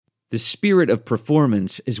The spirit of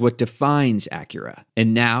performance is what defines Acura.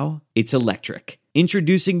 And now, it's electric.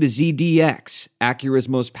 Introducing the ZDX, Acura's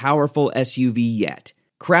most powerful SUV yet.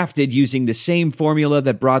 Crafted using the same formula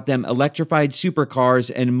that brought them electrified supercars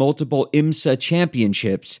and multiple IMSA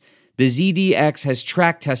championships, the ZDX has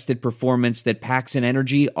track-tested performance that packs an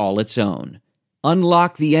energy all its own.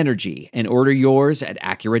 Unlock the energy and order yours at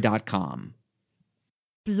Acura.com.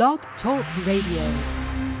 Blog Talk Radio.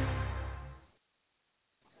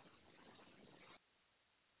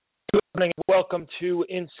 Good morning and welcome to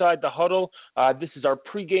Inside the Huddle. This is our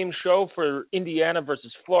pregame show for Indiana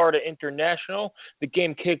versus Florida International. The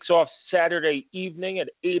game kicks off Saturday evening at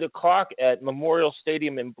 8 o'clock at Memorial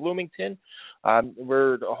Stadium in Bloomington.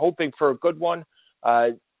 We're hoping for a good one.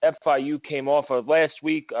 FIU came off of last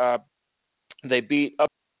week. They beat up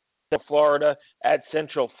Florida at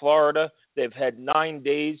Central Florida. They've had 9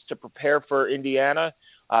 days to prepare for Indiana.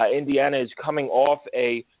 Indiana is coming off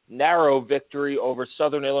a narrow victory over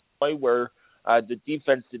Southern Illinois, where the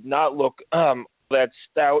defense did not look that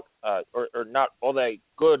stout or not all that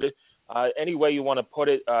good. Any way you want to put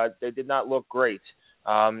it, they did not look great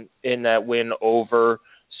in that win over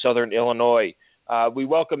Southern Illinois. We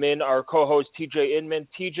welcome in our co-host, TJ Inman.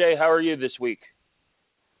 TJ, how are you this week?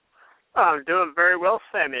 I'm doing very well,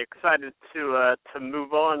 Sammy. Excited to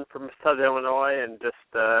move on from Southern Illinois and just,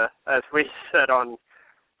 as we said on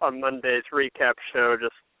Monday's recap show,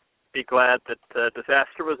 just be glad that the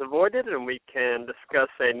disaster was avoided and we can discuss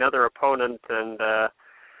another opponent. And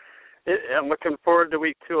I'm looking forward to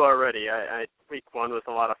week 2 already. Week 1 was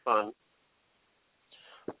a lot of fun.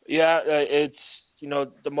 Yeah, it's,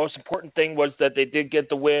 the most important thing was that they did get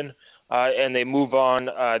the win and they move on.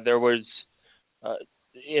 There was,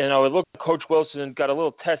 it looked like Coach Wilson got a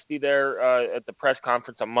little testy there at the press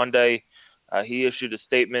conference on Monday. He issued a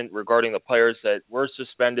statement regarding the players that were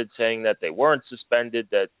suspended, saying that they weren't suspended,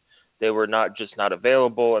 that they were not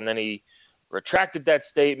available, and then he retracted that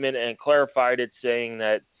statement and clarified it, saying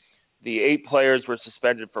that the 8 players were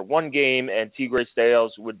suspended for 1 game and Tigre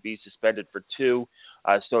Scales would be suspended for 2.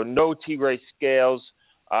 So no Tigre Scales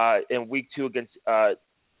in week 2 against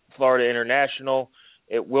Florida International.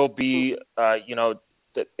 It will be,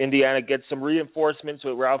 that Indiana gets some reinforcements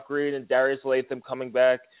with Ralph Green and Darius Latham coming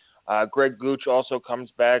back. Greg Gooch also comes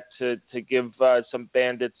back to give some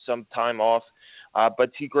bandits some time off. But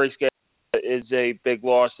Tigre Scales is a big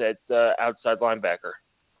loss at outside linebacker.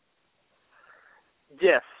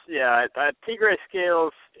 Yes, yeah. Tigre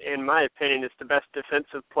Scales, in my opinion, is the best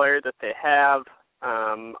defensive player that they have.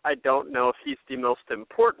 I don't know if he's the most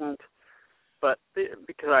important, but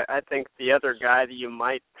because I think the other guy that you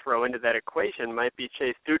might throw into that equation might be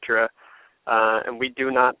Chase Dutra. And we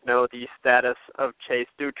do not know the status of Chase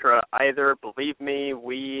Dutra either. Believe me,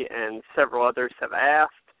 we and several others have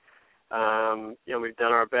asked. We've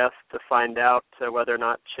done our best to find out whether or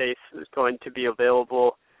not Chase is going to be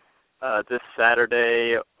available this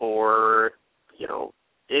Saturday or,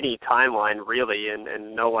 any timeline really,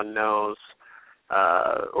 and no one knows.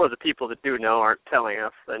 Or the people that do know aren't telling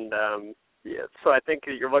us. And, so I think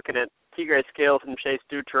you're looking at Tigre Scales and Chase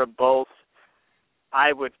Dutra both.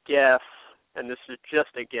 I would guess, and this is just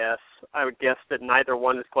a guess, I would guess that neither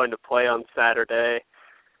one is going to play on Saturday.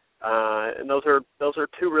 And those are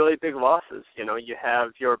 2 really big losses. You have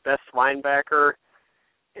your best linebacker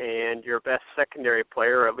and your best secondary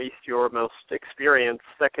player, or at least your most experienced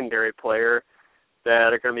secondary player,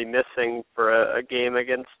 that are going to be missing for a game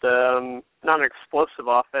against not an explosive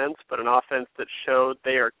offense, but an offense that showed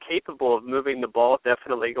they are capable of moving the ball.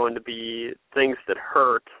 Definitely going to be things that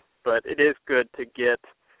hurt, but it is good to get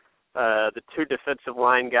the 2 defensive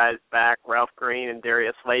line guys back, Ralph Green and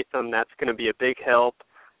Darius Latham. That's going to be a big help.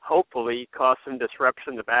 Hopefully cause some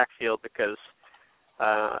disruption in the backfield, because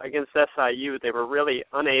against SIU they were really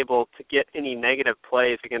unable to get any negative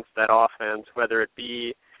plays against that offense, whether it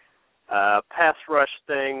be pass rush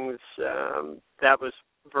things, that was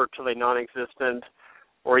virtually non-existent,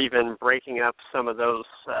 or even breaking up some of the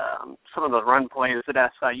run plays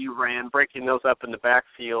that SIU ran, breaking those up in the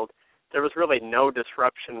backfield. There was really no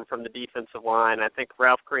disruption from the defensive line. I think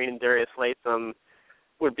Ralph Green and Darius Latham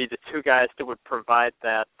would be the 2 guys that would provide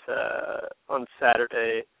that on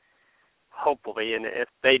Saturday, hopefully. And if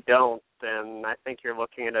they don't, then I think you're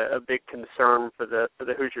looking at a big concern for the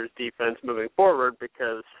Hoosiers defense moving forward,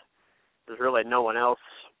 because there's really no one else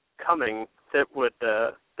coming that would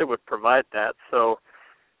provide that. So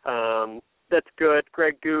that's good.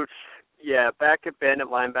 Greg Gooch, back at bandit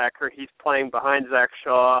linebacker. He's playing behind Zach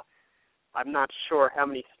Shaw. I'm not sure how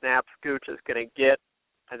many snaps Gooch is going to get.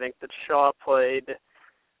 I think that Shaw played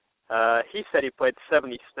He said he played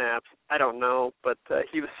 70 snaps. I don't know, but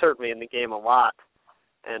he was certainly in the game a lot.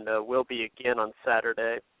 and will be again on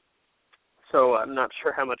Saturday. So I'm not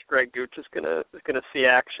sure how much Greg Gooch is gonna see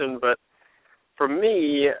action, but for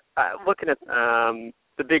me, looking at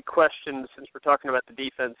the big question, since we're talking about the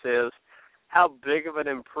defense, is how big of an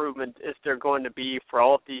improvement is there going to be for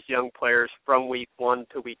all of these young players from week 1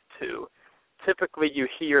 to week 2? Typically, you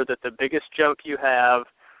hear that the biggest jump you have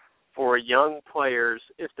for young players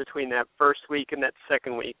is between that first week and that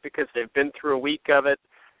second week, because they've been through a week of it,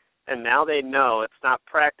 and now they know it's not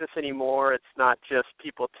practice anymore. It's not just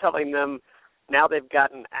people telling them. Now they've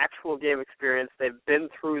gotten actual game experience. They've been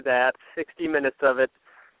through that, 60 minutes of it,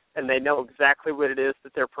 and they know exactly what it is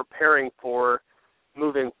that they're preparing for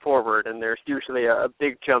moving forward, and there's usually a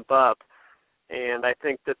big jump up. And I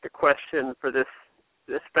think that the question for this,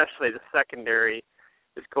 especially the secondary,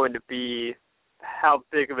 is going to be how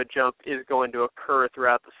big of a jump is going to occur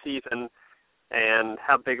throughout the season, and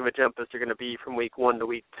how big of a jump is there going to be from week 1 to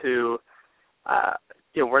week 2.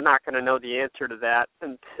 We're not going to know the answer to that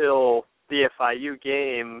until the FIU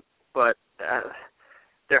game, but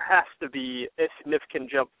there has to be a significant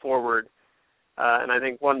jump forward. And I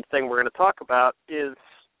think one thing we're going to talk about is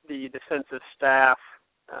the defensive staff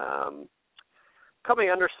coming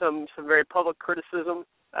under some very public criticism.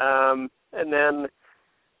 And then,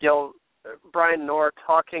 Brian Knorr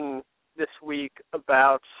talking this week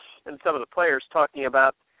about, and some of the players talking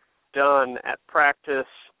about, done at practice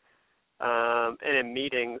and in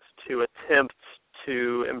meetings to attempt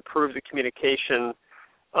to improve the communication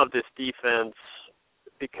of this defense,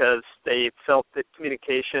 because they felt that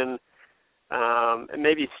communication and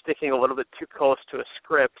maybe sticking a little bit too close to a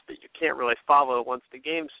script that you can't really follow once the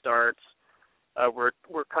game starts were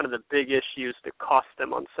kind of the big issues that cost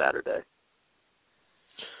them on Saturday.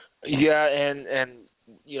 Yeah, and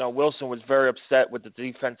Wilson was very upset with the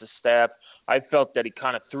defensive staff. I felt that he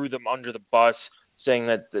kind of threw them under the bus, saying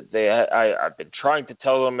that I've been trying to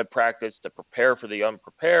tell them at practice to prepare for the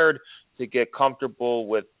unprepared, to get comfortable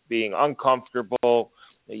with being uncomfortable,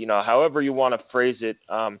 however you want to phrase it.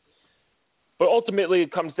 But ultimately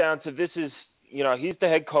it comes down to this is, he's the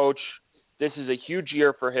head coach. This is a huge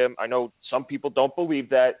year for him. I know some people don't believe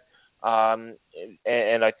that,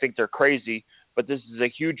 and I think they're crazy, but this is a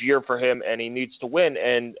huge year for him, and he needs to win.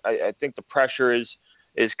 And I think the pressure is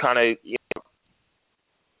kind of,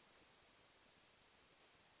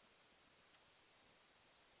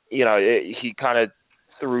 he kind of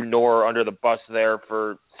threw Knorr under the bus there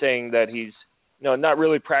for saying that he's not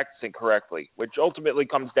really practicing correctly, which ultimately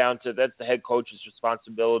comes down to that's the head coach's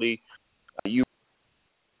responsibility.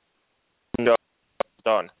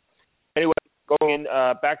 Done. Anyway, going in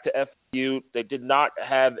back to FIU, they did not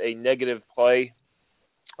have a negative play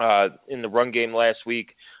in the run game last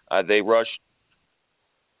week. They rushed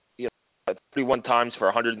 31 times for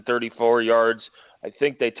 134 yards. I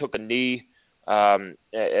think they took a knee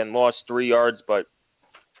and lost 3 yards, but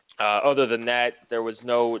other than that, there was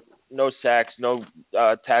no sacks, no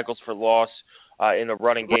tackles for loss in the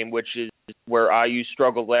running game, which is where IU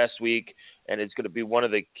struggled last week, and it's going to be one of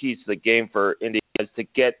the keys to the game for Indiana is to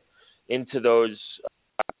get into those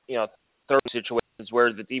third situations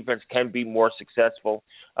where the defense can be more successful.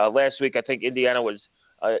 Last week, I think Indiana was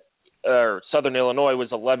Southern Illinois was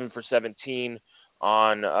 11 for 17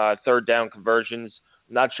 on third down conversions.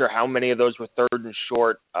 I'm not sure how many of those were third and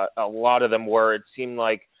short. A lot of them were. It seemed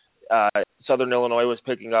like Southern Illinois was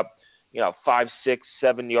picking up 5, 6,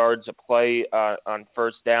 7 yards a play on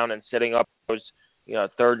first down and setting up those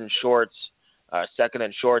third and shorts, second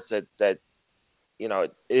and shorts that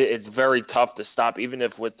it's very tough to stop. Even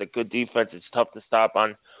if with the good defense, it's tough to stop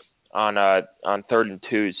on third and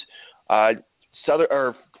twos.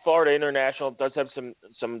 Florida International does have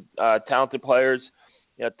some talented players.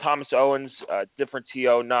 Thomas Owens, different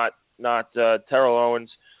TO, not Terrell Owens,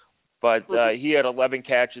 but he had 11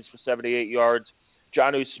 catches for 78 yards.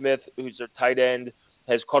 Jonnu Smith, who's their tight end,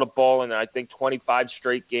 has caught a ball in I think 25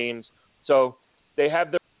 straight games. So they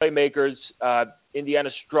have their playmakers. Indiana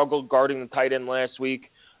struggled guarding the tight end last week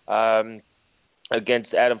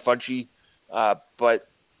against Adam Funchie, but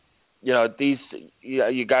these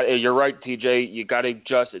you're right, TJ. You got to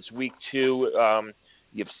adjust. It's week 2.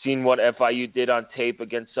 You've seen what FIU did on tape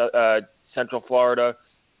against Central Florida.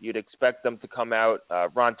 You'd expect them to come out.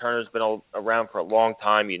 Ron Turner's been around for a long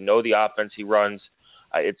time. You know the offense he runs.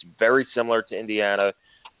 It's very similar to Indiana.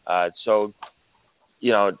 So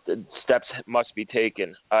steps must be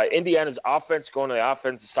taken. Indiana's offense, going to the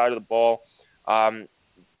offensive side of the ball,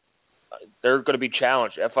 they're going to be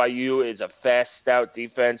challenged. FIU is a fast, stout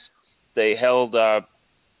defense. They held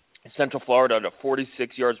Central Florida to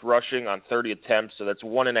 46 yards rushing on 30 attempts, so that's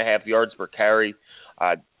 1.5 yards per carry,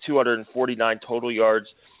 249 total yards.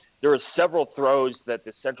 there were several throws that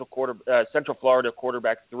the Central Florida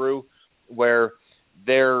quarterback threw where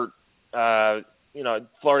their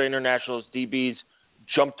Florida International's DBs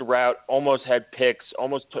jumped the route, almost had picks,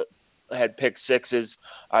 had pick sixes.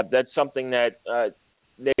 That's something that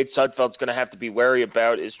Nate Sudfeld's going to have to be wary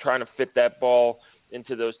about, is trying to fit that ball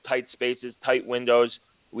into those tight spaces, tight windows.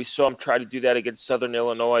 We saw him try to do that against Southern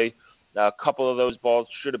Illinois. A couple of those balls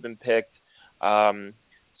should have been picked.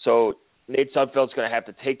 So Nate Sudfeld's going to have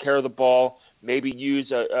to take care of the ball, maybe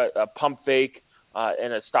use a pump fake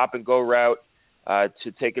and a stop-and-go route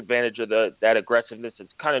to take advantage of that aggressiveness and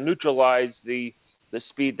kind of neutralize the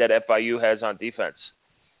speed that FIU has on defense.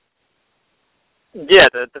 Yeah,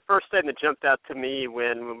 the first thing that jumped out to me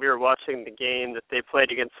when we were watching the game that they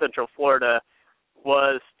played against Central Florida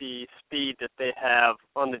was the speed that they have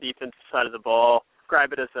on the defensive side of the ball.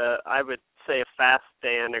 Describe it as I would say, a fast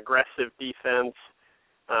and aggressive defense,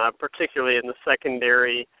 particularly in the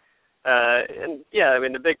secondary. And yeah, I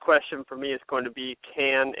mean, the big question for me is going to be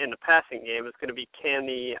in the passing game, is going to be can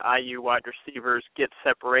the IU wide receivers get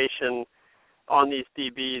separation on these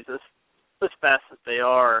DBs as fast as they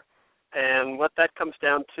are? And what that comes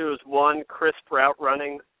down to is, one, crisp route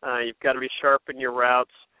running. You've got to be sharp in your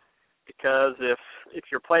routes, because if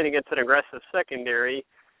you're playing against an aggressive secondary,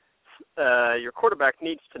 your quarterback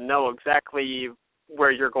needs to know exactly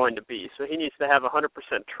where you're going to be. So he needs to have 100%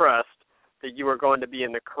 trust that you are going to be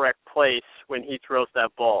in the correct place when he throws that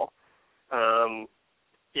ball.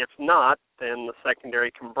 If not, then the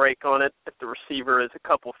secondary can break on it. If the receiver is a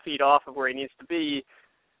couple feet off of where he needs to be,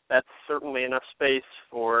 that's certainly enough space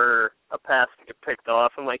for a pass to get picked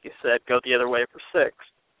off, and like you said, go the other way for 6.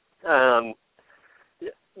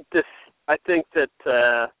 I think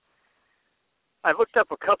that I looked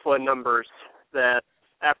up a couple of numbers that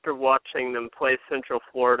after watching them play Central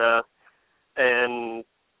Florida, and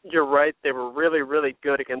you're right, they were really, really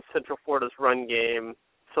good against Central Florida's run game.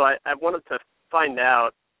 So I wanted to find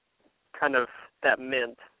out kind of that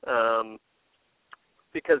meant,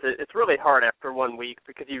 because it's really hard after 1 week,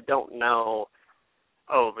 because you don't know,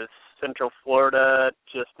 is Central Florida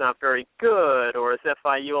just not very good, or is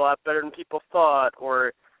FIU a lot better than people thought,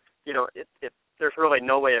 or, there's really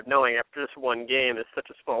no way of knowing after this one game. It's such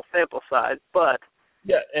a small sample size, but...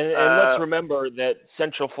 Yeah, and let's remember that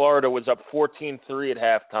Central Florida was up 14-3 at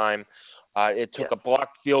halftime. It took a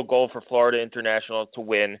blocked field goal for Florida International to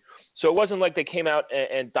win. So it wasn't like they came out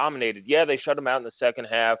and dominated. Yeah, they shut them out in the second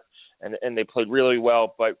half, and they played really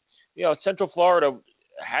well. But, Central Florida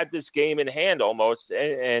had this game in hand almost,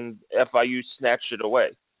 and FIU snatched it away.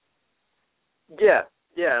 Yeah,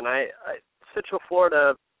 and I Central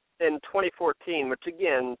Florida in 2014, which,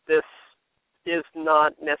 again, this is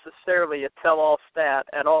not necessarily a tell-all stat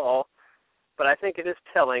at all, but I think it is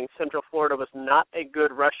telling. Central Florida was not a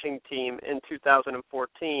good rushing team in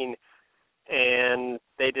 2014, and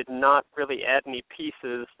they did not really add any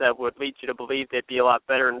pieces that would lead you to believe they'd be a lot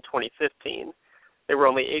better in 2015. They were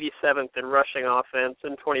only 87th in rushing offense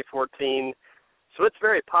in 2014, so it's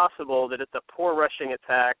very possible that it's a poor rushing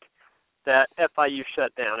attack that FIU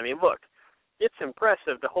shut down. I mean, look, it's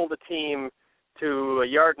impressive to hold a team to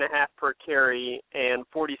 1.5 yards per carry and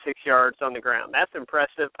 46 yards on the ground. That's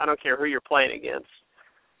impressive. I don't care who you're playing against.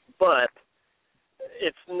 But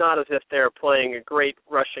it's not as if they're playing a great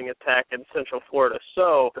rushing attack in Central Florida.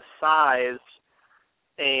 So the size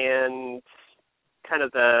and kind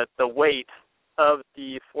of the weight of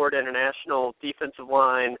the Florida International defensive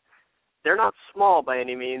line, they're not small by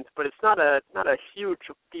any means, but it's not a huge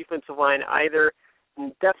defensive line either.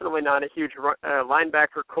 Definitely not a huge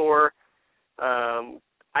linebacker core.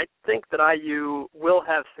 I think that IU will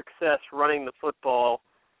have success running the football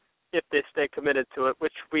if they stay committed to it,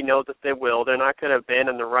 which we know that they will. They're not going to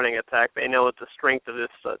abandon the running attack. They know it's the strength of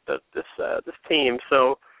this team.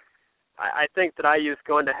 So I think that IU is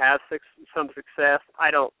going to have some success.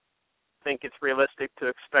 I don't think it's realistic to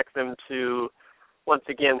expect them to once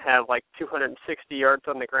again have like 260 yards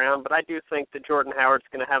on the ground, but I do think that Jordan Howard's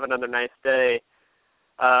going to have another nice day.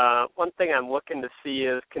 One thing I'm looking to see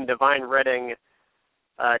is, can Divine Redding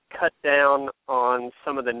cut down on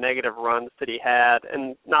some of the negative runs that he had,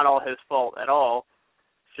 and not all his fault at all.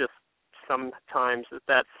 It's just sometimes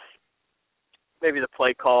that's maybe the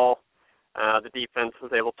play call. The defense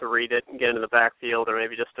was able to read it and get into the backfield, or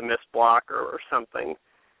maybe just a missed block or something.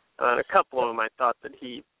 And a couple of them I thought that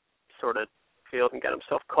he sort of failed and got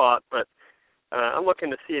himself caught, but I'm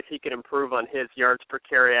looking to see if he can improve on his yards per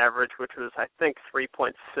carry average, which was, I think,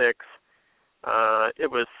 3.6. It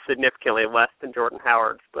was significantly less than Jordan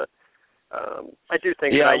Howard's, but I do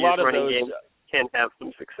think that IU's running game can have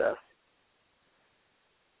some success.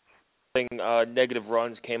 Negative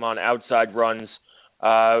runs came on outside runs.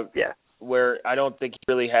 where I don't think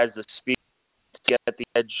he really has the speed to get at the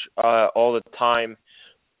edge all the time.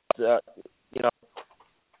 We'll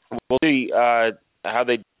see how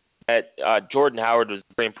they Jordan Howard was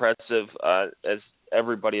very impressive, as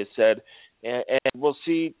everybody has said. And we'll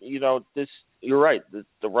see, this. You're right.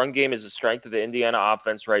 The run game is the strength of the Indiana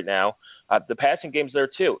offense right now. The passing game's there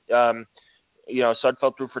too.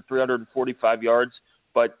 Sudfeld threw for 345 yards,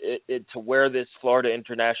 but to wear this Florida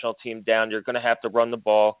International team down, you're going to have to run the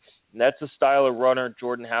ball. And that's the style of runner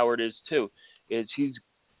Jordan Howard is too. He's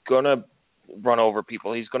going to run over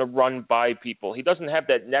people. He's going to run by people. He doesn't have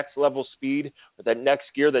that next level speed or that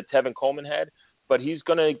next gear that Tevin Coleman had, but he's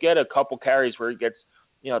going to get a couple carries where he gets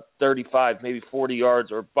 35, maybe 40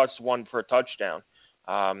 yards or busts one for a touchdown.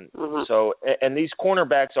 So, and these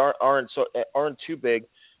cornerbacks aren't too big,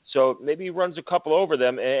 so maybe he runs a couple over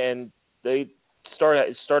them, and they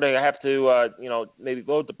starting to have to maybe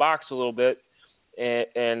load the box a little bit,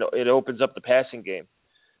 and it opens up the passing game.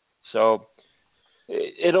 So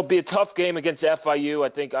it'll be a tough game against FIU.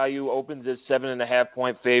 I think IU opens as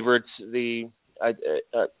 7.5-point favorites. I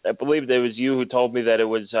believe there was you who told me that it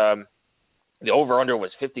was the over/under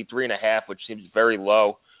was 53.5, which seems very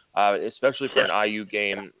low, especially for an IU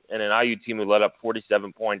game and an IU team who let up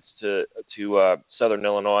 47 points to Southern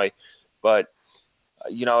Illinois. But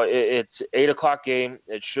it's 8:00 game.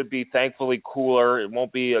 It should be thankfully cooler. It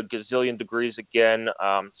won't be a gazillion degrees again.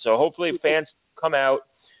 So hopefully fans come out.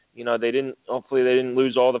 Hopefully they didn't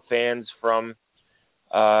lose all the fans from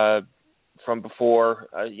before.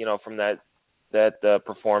 From that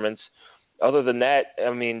performance. Other than that,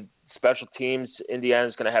 I mean, special teams,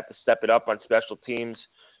 Indiana's going to have to step it up on special teams.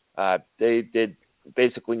 They did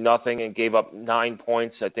basically nothing and gave up 9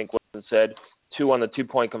 points, I think Wilson said, 2 on the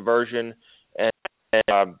 2-point conversion and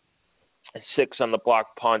 6 on the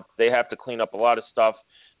block punt. They have to clean up a lot of stuff.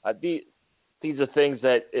 These are things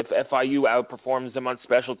that if FIU outperforms them on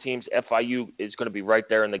special teams, FIU is going to be right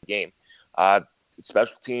there in the game.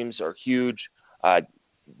 Special teams are huge.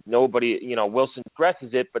 Nobody, Wilson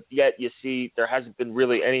stresses it, but yet you see there hasn't been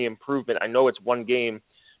really any improvement. I know it's one game,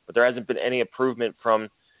 but there hasn't been any improvement from,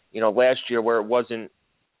 last year where they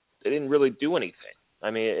didn't really do anything.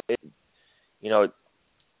 I mean,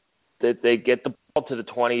 they get the ball to the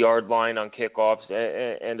 20-yard line on kickoffs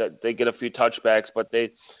and they get a few touchbacks, but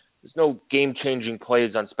there's no game-changing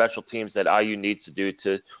plays on special teams that IU needs to do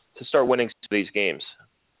to start winning these games.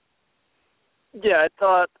 Yeah, I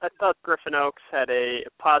thought Griffin Oaks had a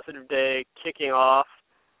positive day kicking off.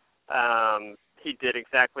 He did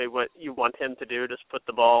exactly what you want him to do, just put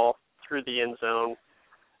the ball through the end zone.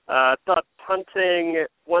 I thought punting,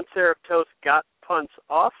 once Eric Tost got punts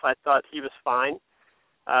off, I thought he was fine.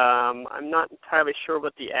 I'm not entirely sure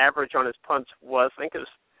what the average on his punts was. I think it was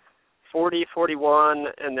 40, 41,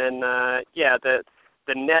 and then,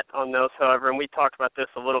 the net on those, however, and we talked about this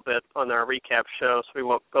a little bit on our recap show, so we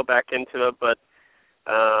won't go back into it, but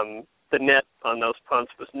the net on those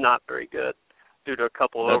punts was not very good due to a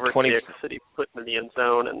couple of overkicks that he put in the end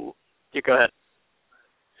zone. And you go ahead.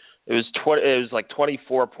 It was like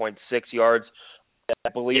 24.6 yards. I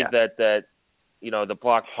believe that the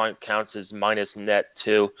block punt counts as minus net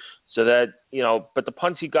too. So that but the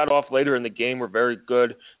punts he got off later in the game were very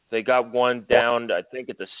good. They got one down, I think,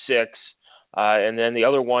 at the 6. And then the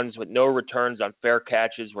other ones with no returns on fair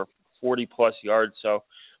catches were 40-plus yards. So,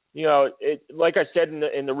 like I said in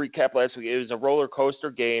the recap last week, it was a roller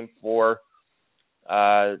coaster game for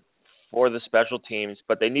the special teams.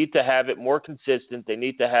 But they need to have it more consistent. They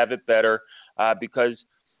need to have it better because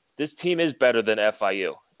this team is better than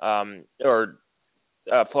FIU.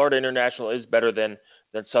 Florida International is better than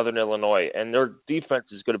Southern Illinois. And their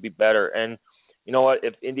defense is going to be better. And you know what?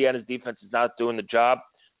 If Indiana's defense is not doing the job,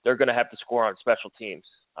 they're going to have to score on special teams,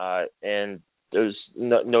 and there's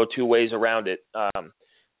no two ways around it.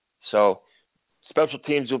 So special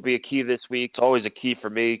teams will be a key this week. It's always a key for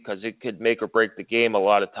me because it could make or break the game a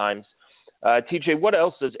lot of times. TJ, what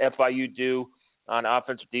else does FIU do on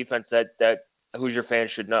offense or defense that Hoosier fans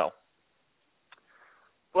should know?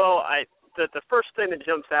 Well, the first thing that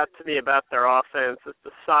jumps out to me about their offense is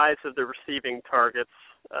the size of the receiving targets.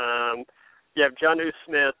 You have Jonnu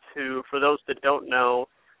Smith, who, for those that don't know,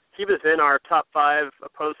 he was in our top 5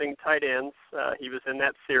 opposing tight ends. He was in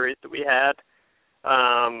that series that we had.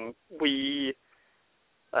 We're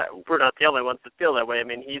not the only ones that feel that way. I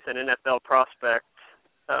mean, he's an NFL prospect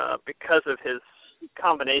because of his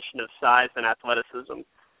combination of size and athleticism.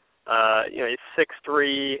 He's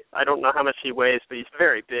 6'3". I don't know how much he weighs, but he's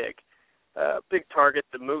very big. Big target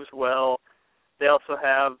that moves well. They also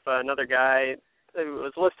have another guy who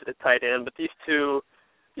was listed at tight end, but these two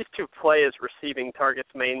these two play as receiving targets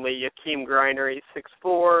mainly. Jakeem Griner, he's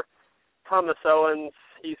 6'4". Thomas Owens,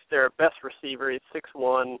 he's their best receiver. He's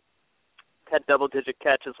 6'1". Had double-digit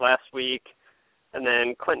catches last week. And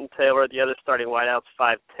then Clinton Taylor, the other starting wideout's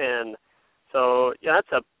 5'10". So, yeah,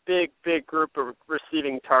 that's a big, big group of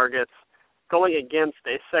receiving targets going against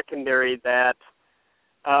a secondary that,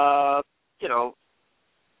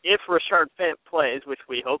 if Rashard Fant plays, which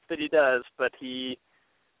we hope that he does, but he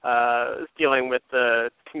is dealing with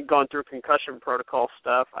going through concussion protocol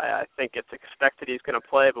stuff. I think it's expected he's going to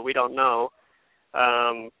play, but we don't know.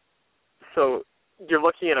 So you're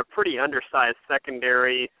looking at a pretty undersized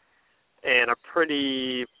secondary and a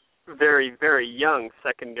pretty very, very young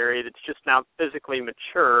secondary that's just now physically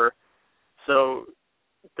mature. So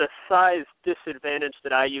the size disadvantage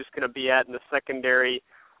that IU is going to be at in the secondary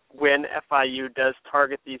when FIU does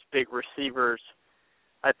target these big receivers,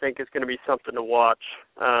 I think is going to be something to watch.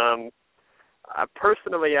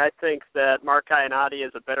 Personally, I think that Mark Ionati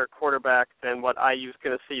is a better quarterback than what IU is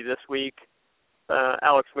going to see this week.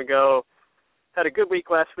 Alex Mago had a good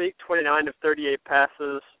week last week, 29 of 38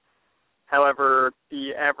 passes. However,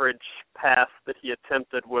 the average pass that he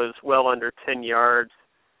attempted was well under 10 yards.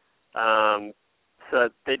 So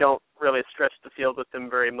they don't really stretch the field with him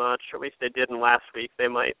very much, or at least they didn't last week. They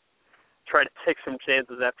might try to take some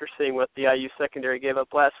chances after seeing what the IU secondary gave up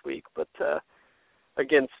last week. But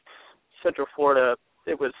against Central Florida,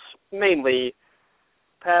 it was mainly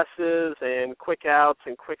passes and quick outs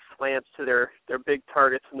and quick slants to their big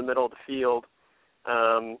targets in the middle of the field.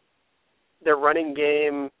 Their running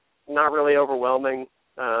game, not really overwhelming.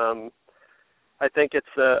 I think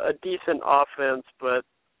it's a decent offense, but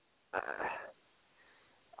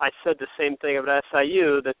I said the same thing about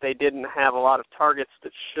SIU, that they didn't have a lot of targets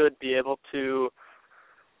that should be able to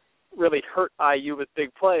really hurt IU with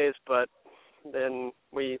big plays, but then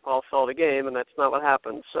we all saw the game, and that's not what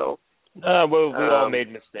happened. So, we all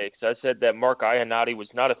made mistakes. I said that Mark Ionati was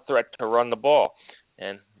not a threat to run the ball,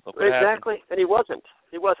 and look what exactly, happened. And he wasn't.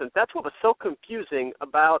 He wasn't. That's what was so confusing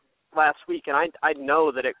about last week, and I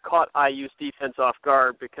know that it caught IU's defense off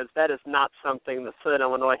guard because that is not something that Southern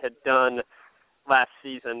Illinois had done last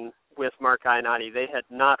season with Mark Ionati. They had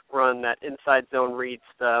not run that inside zone read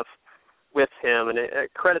stuff with him, and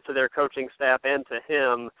credit to their coaching staff and to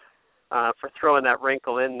him for throwing that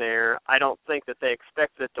wrinkle in there. I don't think that they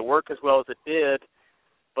expected it to work as well as it did,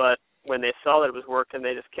 but when they saw that it was working,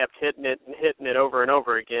 they just kept hitting it over and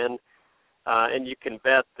over again, and you can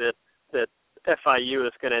bet that FIU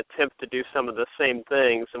is going to attempt to do some of the same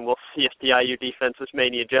things, and we'll see if the IU defense has made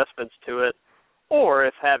any adjustments to it, or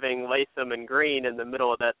if having Latham and Green in the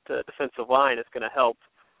middle of that defensive line is going to help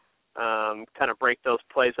kind of break those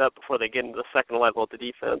plays up before they get into the second level of the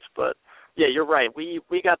defense. But, yeah, you're right.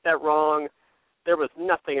 We got that wrong. There was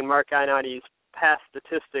nothing in Mark Ionati's past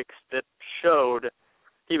statistics that showed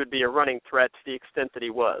he would be a running threat to the extent that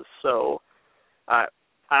he was. So I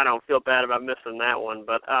don't feel bad about missing that one,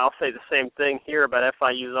 but I'll say the same thing here about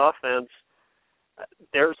FIU's offense.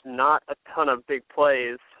 There's not a ton of big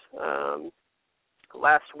plays.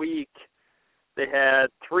 Last week, they had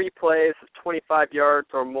 3 plays of 25 yards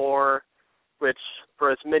or more, which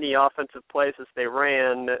for as many offensive plays as they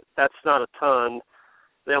ran, that's not a ton.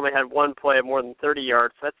 They only had 1 play of more than 30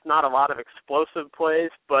 yards. That's not a lot of explosive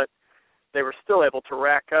plays, but they were still able to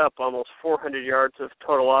rack up almost 400 yards of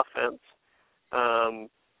total offense.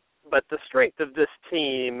 But the strength of this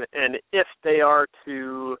team, and if they are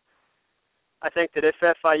to, I think that if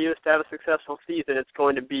FIU is to have a successful season, it's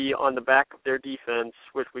going to be on the back of their defense,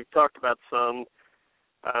 which we've talked about some.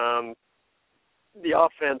 The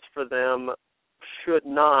offense for them should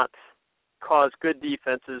not cause good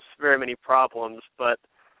defenses very many problems, but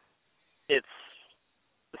it's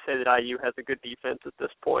to say that IU has a good defense at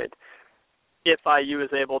this point. If IU is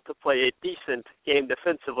able to play a decent game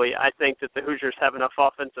defensively, I think that the Hoosiers have enough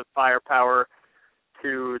offensive firepower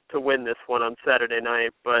to win this one on Saturday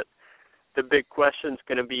night. But the big question is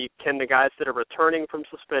going to be, can the guys that are returning from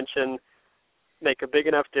suspension make a big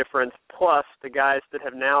enough difference, plus the guys that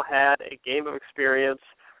have now had a game of experience,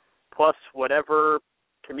 plus whatever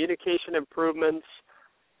communication improvements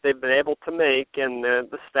they've been able to make, and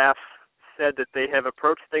the staff said that they have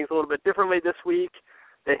approached things a little bit differently this week.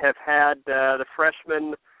 They have had the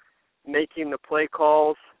freshmen making the play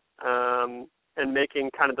calls and making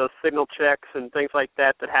kind of those signal checks and things like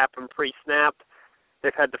that happen pre-snap.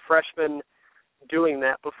 They've had the freshmen doing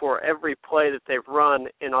that before every play that they've run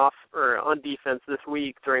on defense this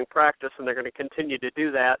week during practice, and they're going to continue to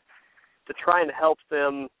do that to try and help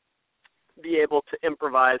them be able to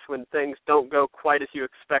improvise when things don't go quite as you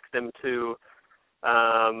expect them to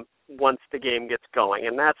once the game gets going.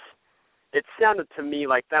 And it sounded to me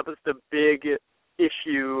like that was the big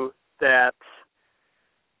issue that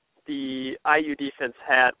the IU defense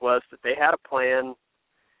had, was that they had a plan.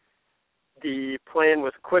 The plan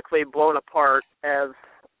was quickly blown apart, as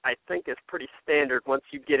I think is pretty standard once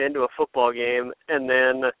you get into a football game, and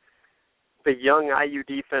then the young IU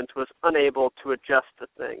defense was unable to adjust to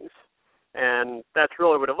things. And that's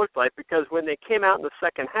really what it looked like, because when they came out in the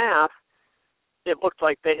second half, it looked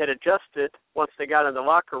like they had adjusted once they got in the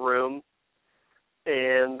locker room.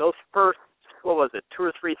 And those first, 2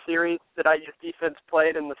 or 3 series that IU's defense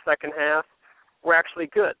played in the second half were actually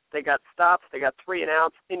good. They got stops, they got 3 and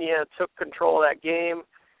outs. Indiana took control of that game,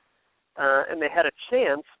 and they had a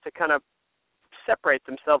chance to kind of separate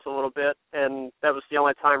themselves a little bit, and that was the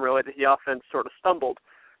only time really that the offense sort of stumbled.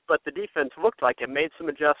 But the defense looked like it made some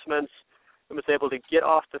adjustments and was able to get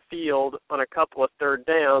off the field on a couple of third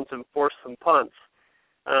downs and force some punts.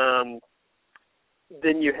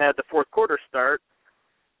 Then you had the fourth quarter start,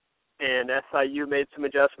 and FIU made some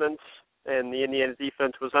adjustments, and the Indiana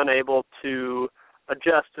defense was unable to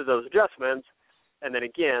adjust to those adjustments, and then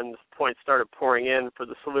again, the points started pouring in for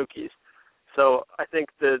the Salukis. So I think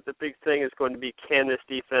the big thing is going to be, can this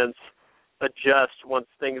defense adjust once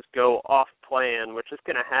things go off plan, which is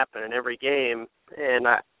going to happen in every game, and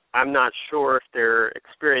I'm not sure if they're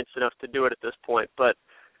experienced enough to do it at this point, but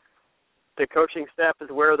the coaching staff is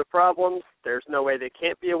aware of the problems. There's no way they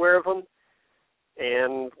can't be aware of them.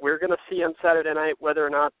 And we're going to see on Saturday night whether or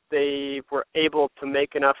not they were able to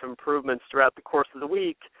make enough improvements throughout the course of the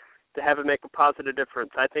week to have it make a positive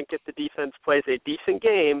difference. I think if the defense plays a decent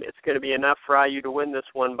game, it's going to be enough for IU to win this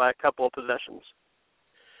one by a couple of possessions.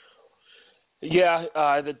 Yeah,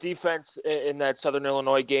 the defense in that Southern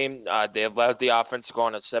Illinois game, they allowed the offense to go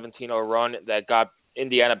on a 17-0 run that got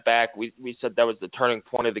Indiana back. We said that was the turning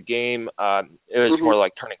point of the game. It was more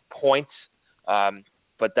like turning points.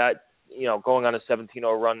 But that, going on a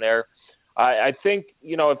 17-0 run there, I think,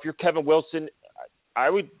 if you're Kevin Wilson, I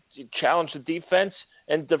would challenge the defense.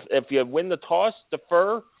 And if you win the toss,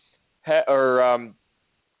 defer, or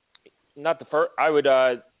not defer, I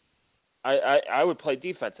would play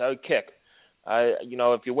defense. I would kick.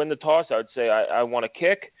 If you win the toss, I would say I want to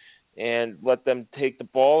kick and let them take the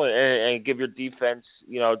ball and give your defense,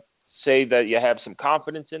 say that you have some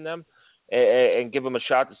confidence in them and give them a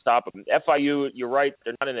shot to stop them. FIU, you're right,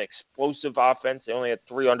 they're not an explosive offense. They only had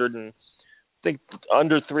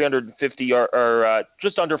under 350 yards, or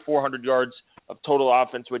just under 400 yards of total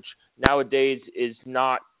offense, which nowadays is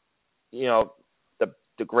not,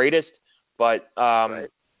 the greatest. But right.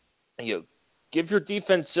 Give your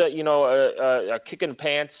defense, a kick in the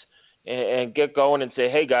pants and get going and say,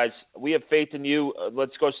 hey, guys, we have faith in you.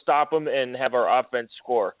 Let's go stop them and have our offense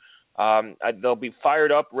score. They'll be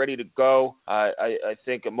fired up, ready to go. I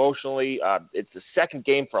think emotionally, it's the second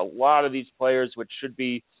game for a lot of these players, which should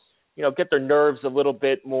be, get their nerves a little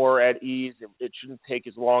bit more at ease. It shouldn't take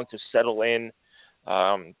as long to settle in.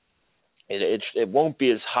 It won't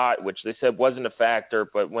be as hot, which they said wasn't a factor,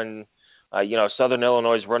 but when Southern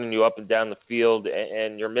Illinois is running you up and down the field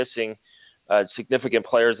and you're missing significant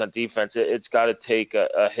players on defense, it's got to take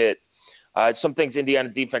a hit. Some things Indiana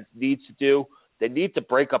defense needs to do, they need to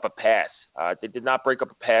break up a pass. They did not break up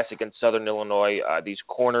a pass against Southern Illinois. These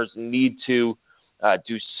corners need to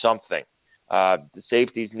do something. The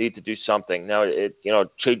safeties need to do something. Now,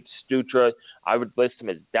 Chase Stutra, I would list him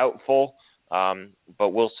as doubtful, but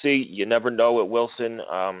we'll see. You never know at Wilson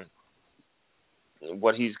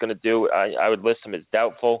what he's going to do. I would list him as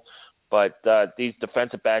doubtful, but these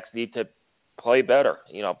defensive backs need to play better.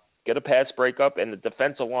 Get a pass breakup, and the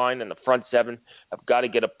defensive line and the front seven have got to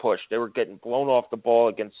get a push. They were getting blown off the ball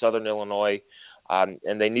against Southern Illinois,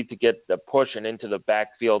 and they need to get the push and into the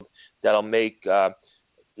backfield that'll make Alex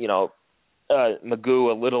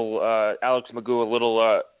Magoo a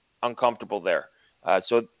little uncomfortable there.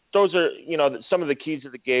 So those are some of the keys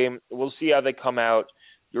of the game. We'll see how they come out.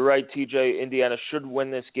 You're right, TJ. Indiana should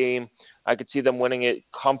win this game. I could see them winning it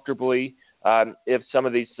comfortably if some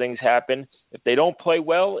of these things happen. If they don't play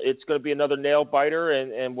well, it's going to be another nail biter,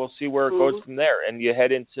 and we'll see where it goes from there. And you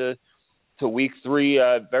head into week 3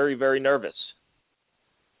 very, very nervous.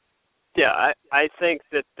 Yeah, I think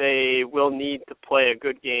that they will need to play a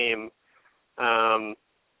good game to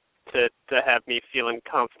have me feeling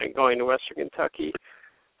confident going to Western Kentucky.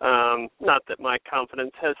 Not that my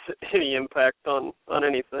confidence has any impact on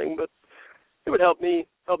anything, but it would help me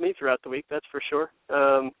throughout the week. That's for sure.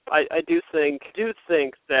 I do think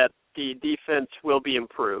that the defense will be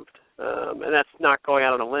improved, and that's not going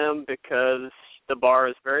out on a limb because the bar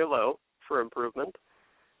is very low for improvement.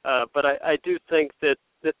 But I do think that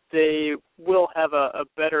they will have a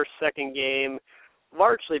better second game,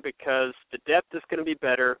 largely especially because the depth is going to be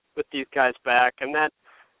better with these guys back, and that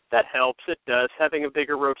helps. It does. Having a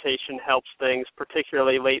bigger rotation helps things,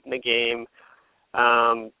 particularly late in the game.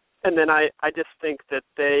 And then I just think that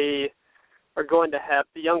they are going to have,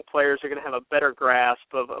 the young players are going to have a better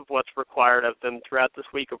grasp of what's required of them throughout this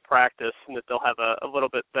week of practice, and that they'll have a little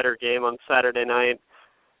bit better game on Saturday night.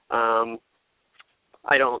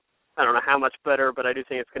 I don't know how much better, but I do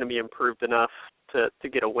think it's going to be improved enough to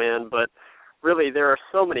get a win. But really, there are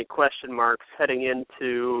so many question marks heading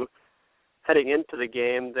into the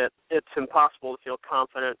game that it's impossible to feel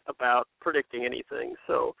confident about predicting anything.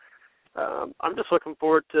 So I'm just looking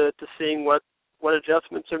forward to seeing what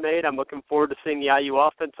adjustments are made. I'm looking forward to seeing the IU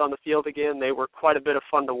offense on the field again. They were quite a bit of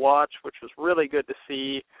fun to watch, which was really good to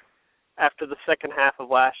see after the second half of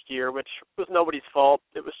last year, which was nobody's fault.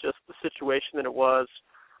 It was just the situation that it was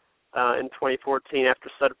in 2014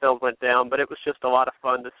 after Sudfeld went down. But it was just a lot of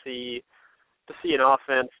fun to see an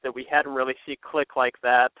offense that we hadn't really seen click like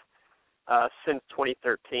that since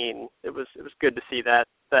 2013. It was good to see that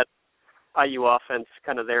IU offense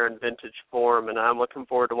kind of there in vintage form, and I'm looking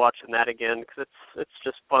forward to watching that again because it's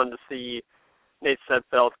just fun to see Nate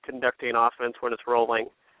Sudfeld conducting an offense when it's rolling.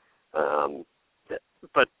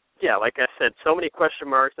 But yeah, like I said, so many question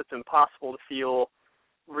marks. It's impossible to feel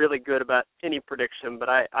really good about any prediction. But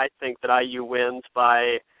I think that IU wins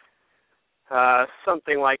by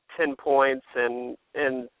something like 10 points, and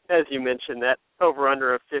as you mentioned, that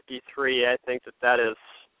over/under of 53. I think that is.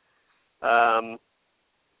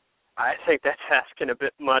 I think that's asking a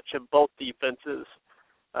bit much of both defenses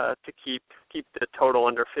to keep the total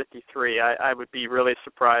under 53. I would be really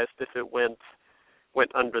surprised if it went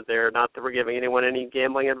under there. Not that we're giving anyone any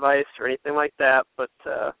gambling advice or anything like that, but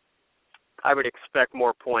I would expect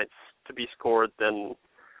more points to be scored than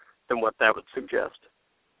what that would suggest.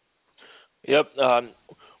 Yep.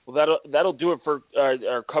 Well, that'll do it for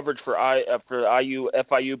our coverage for IU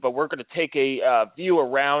FIU. But we're going to take a view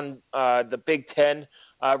around the Big Ten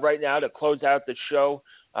right now to close out the show.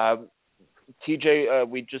 TJ,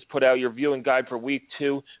 we just put out your viewing guide for Week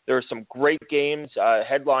 2. There are some great games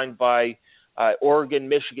headlined by Oregon,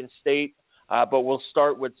 Michigan State. But we'll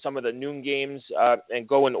start with some of the noon games and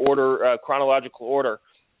go in order, chronological order.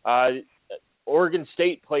 Oregon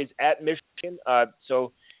State plays at Michigan.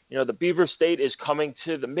 So, the Beaver State is coming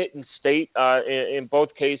to the Mitten State in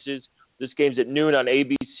both cases. This game's at noon on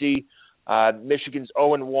ABC. Michigan's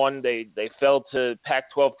 0-1. They fell to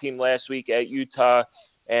Pac-12 team last week at Utah.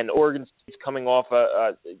 And Oregon State's coming off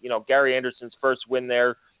Gary Anderson's first win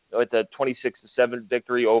there with a 26-7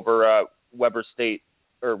 victory over Weber State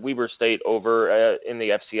over in the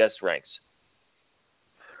FCS ranks.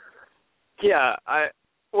 Yeah,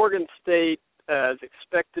 Oregon State is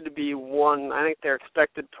expected to be one. I think they're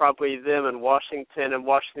expected probably them and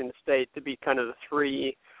Washington State to be kind of the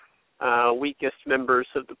three weakest members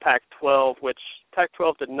of the Pac-12, which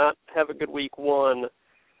Pac-12 did not have a good week 1.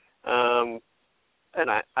 And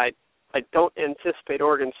I don't anticipate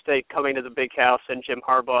Oregon State coming to the Big House in Jim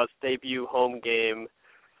Harbaugh's debut home game,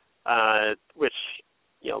 which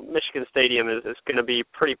Michigan Stadium is going to be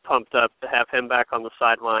pretty pumped up to have him back on the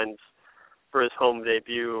sidelines for his home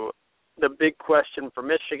debut. The big question for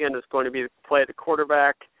Michigan is going to be to play the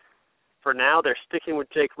quarterback. For now, they're sticking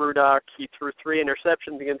with Jake Rudock. He threw 3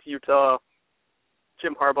 interceptions against Utah.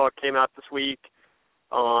 Jim Harbaugh came out this week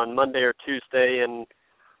on Monday or Tuesday and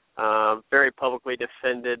very publicly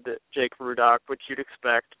defended Jake Rudock, which you'd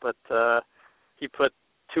expect, but he put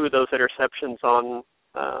 2 of those interceptions on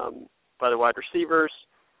by the wide receivers.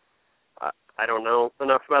 I don't know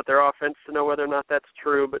enough about their offense to know whether or not that's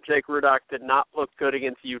true, but Jake Rudock did not look good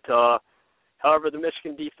against Utah. However, the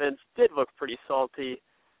Michigan defense did look pretty salty,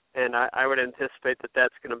 and I would anticipate that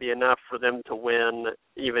that's going to be enough for them to win,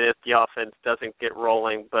 even if the offense doesn't get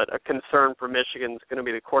rolling. But a concern for Michigan is going to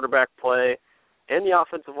be the quarterback play and the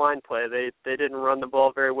offensive line play. They didn't run the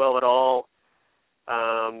ball very well at all.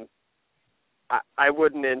 I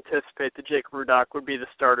wouldn't anticipate that Jake Rudock would be the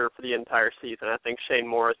starter for the entire season. I think Shane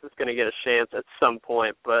Morris is going to get a chance at some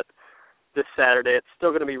point, but this Saturday it's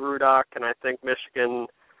still going to be Rudock, and I think Michigan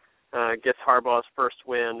gets Harbaugh's first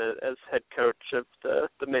win as head coach of the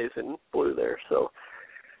Maize and Blue there. So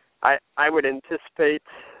I would anticipate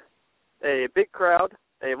a big crowd,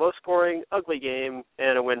 a low-scoring, ugly game,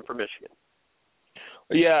 and a win for Michigan.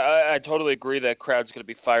 Yeah, I totally agree. That crowd's going to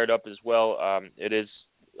be fired up as well. It is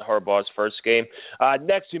Harbaugh's first game.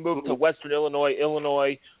 Next, we move to Western Illinois.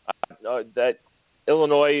 Illinois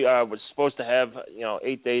was supposed to have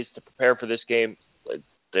 8 days to prepare for this game.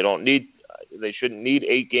 They shouldn't need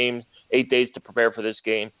 8 days to prepare for this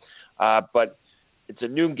game. But it's a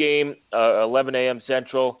noon game, 11 a.m.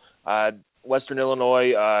 Central. Western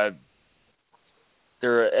Illinois.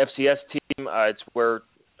 Their FCS team. It's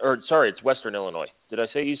Western Illinois. Did I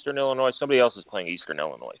say Eastern Illinois? Somebody else is playing Eastern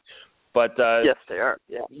Illinois. But yes, they are.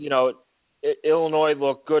 Yeah. Illinois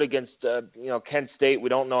looked good against Kent State. We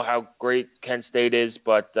don't know how great Kent State is,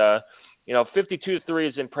 but 52-3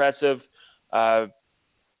 is impressive.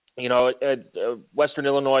 Western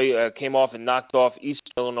Illinois came off and knocked off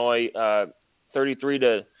Eastern Illinois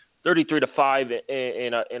 33-5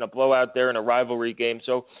 in a blowout there in a rivalry game.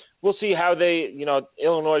 So we'll see how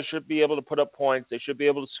Illinois should be able to put up points. They should be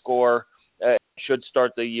able to score. Should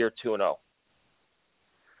start the year 2-0.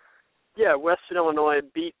 Yeah, Western Illinois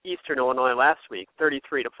beat Eastern Illinois last week,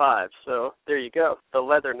 33-5. So there you go. The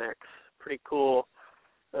Leathernecks, pretty cool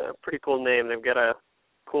name. They've got a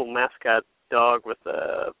cool mascot dog with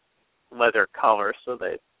a leather collar, so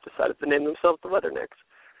they decided to name themselves the Leathernecks.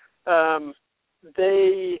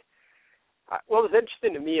 What was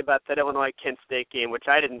interesting to me about that Illinois-Kent State game, which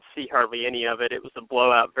I didn't see hardly any of it, it was a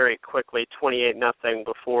blowout very quickly, 28-0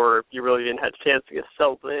 before you really didn't have a chance to get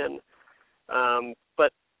settled in.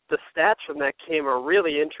 But the stats from that game are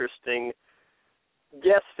really interesting.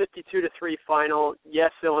 Yes, 52-3 final.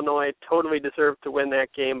 Yes, Illinois totally deserved to win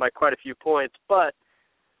that game by quite a few points, but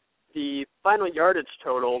the final yardage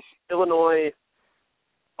total, Illinois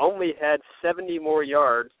only had 70 more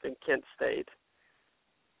yards than Kent State.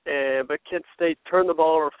 But Kent State turned the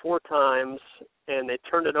ball over 4 times, and they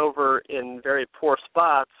turned it over in very poor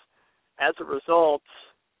spots. As a result,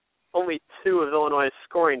 only 2 of Illinois'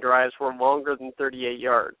 scoring drives were longer than 38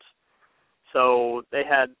 yards. So they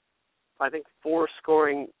had, I think, 4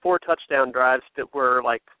 touchdown drives that were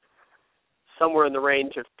like somewhere in the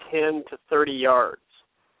range of 10 to 30 yards.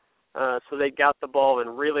 So they got the ball in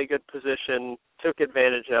really good position, took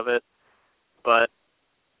advantage of it, but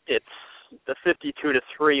it's the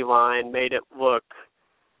 52-3 line made it look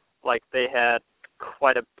like they had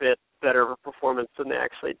quite a bit better of a performance than they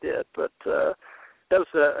actually did. But that was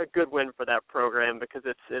a good win for that program because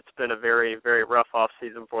it's been a very, very rough off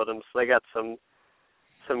season for them. So they got some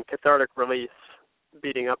cathartic release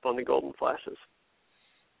beating up on the Golden Flashes.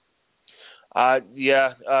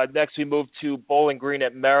 Next we move to Bowling Green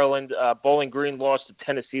at Maryland. Bowling Green lost to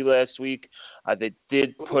Tennessee last week. They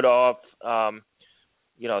did put off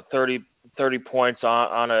 30 points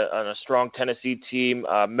on a strong Tennessee team.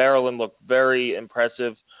 Maryland looked very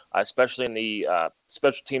impressive, especially in the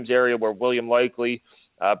special teams area where William Likely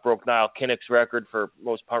broke Niall Kinnick's record for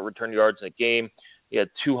most punt return yards in a game. He had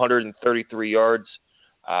 233 yards.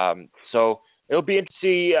 So it'll be interesting to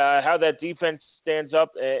see how that defense stands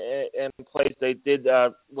up and plays. They did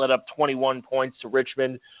let up 21 points to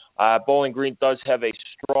Richmond. Bowling Green does have a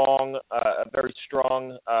very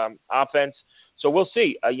strong offense. So we'll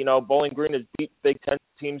see. Bowling Green has beat Big Ten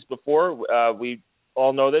teams before. We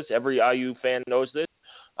all know this. Every IU fan knows this.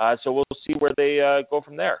 So we'll see where they go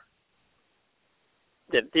from there.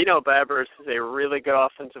 Yeah, Dino Babbers is a really good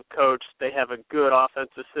offensive coach. They have a good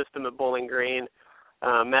offensive system at Bowling Green.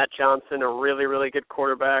 Matt Johnson, a really, really good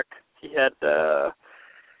quarterback. He had, I've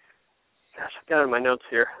got it in my notes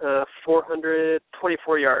here,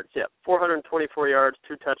 424 yards. Yeah, 424 yards,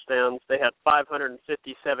 2 touchdowns. They had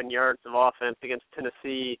 557 yards of offense against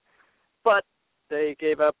Tennessee, but they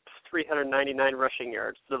gave up 399 rushing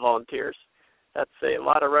yards to the Volunteers. That's a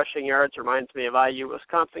lot of rushing yards. Reminds me of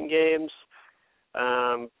IU-Wisconsin games.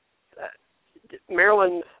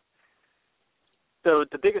 Maryland, so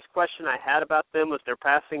the biggest question I had about them was their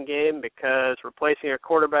passing game because replacing a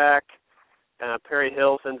quarterback, Perry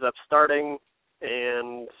Hills ends up starting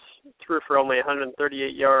and threw for only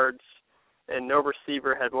 138 yards, and no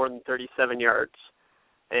receiver had more than 37 yards.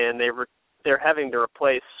 And they're having to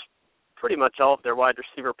replace pretty much all of their wide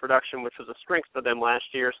receiver production, which was a strength for them last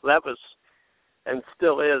year. So that was, and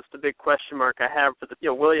still is, the big question mark I have for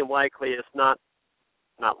William Likely is not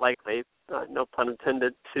likely, no pun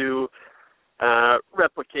intended, to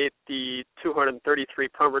replicate the 233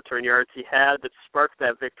 punt return yards he had that sparked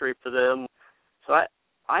that victory for them. So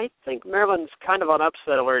I think Maryland's kind of on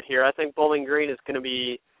upset alert here. I think Bowling Green is going to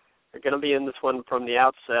be in this one from the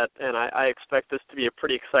outset, and I expect this to be a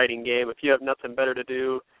pretty exciting game. If you have nothing better to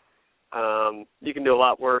do, you can do a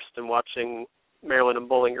lot worse than watching Maryland and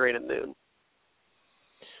Bowling Green at noon.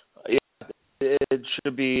 Yeah, it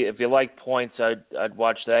should be. If you like points, I'd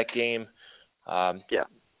watch that game. Yeah.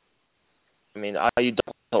 I mean, IU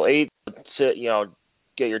until 8. Sit,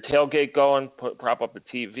 get your tailgate going. Prop up the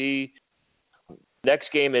TV.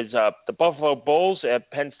 Next game is the Buffalo Bulls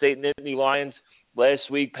at Penn State Nittany Lions.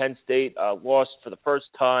 Last week, Penn State lost for the first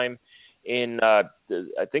time in, I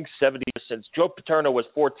think, 70 years since Joe Paterno was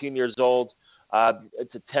 14 years old.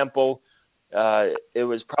 It's a Temple. it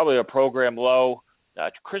was probably a program low.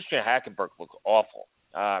 Christian Hackenberg looked awful.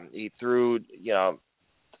 He threw,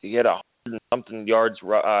 he had 100-something yards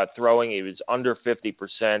throwing. He was under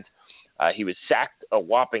 50%. He was sacked a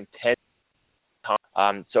whopping 10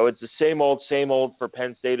 times. So it's the same old for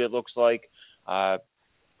Penn State, it looks like.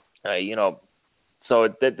 So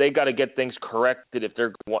they got to get things corrected if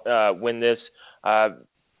they're going to win this.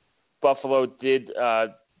 Buffalo did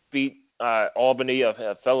beat Albany,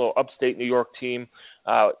 a fellow upstate New York team,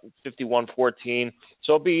 51-14.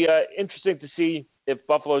 So it'll be interesting to see if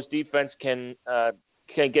Buffalo's defense can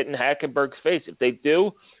get in Hackenberg's face. If they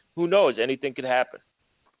do, who knows? Anything could happen.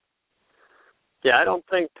 Yeah, I don't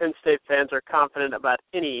think Penn State fans are confident about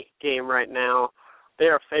any game right now. They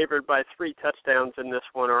are favored by 3 touchdowns in this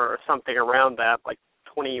one or something around that, like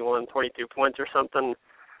 21, 22 points or something.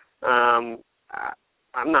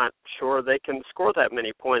 I'm not sure they can score that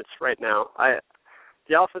many points right now.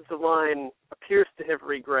 The offensive line appears to have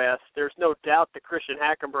regressed. There's no doubt that Christian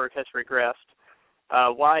Hackenberg has regressed.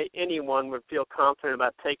 Why anyone would feel confident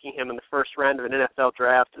about taking him in the first round of an NFL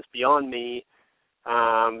draft is beyond me.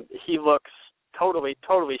 He looks totally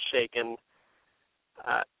shaken.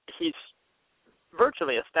 He's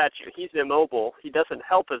virtually a statue. He's immobile. He doesn't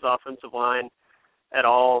help his offensive line at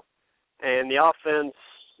all. And the offense,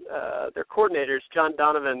 their coordinators, John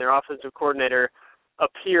Donovan, their offensive coordinator,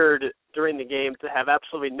 appeared during the game to have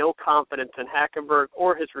absolutely no confidence in Hackenberg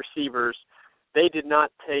or his receivers. They did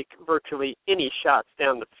not take virtually any shots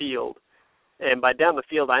down the field. And by down the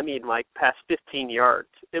field, I mean like past 15 yards.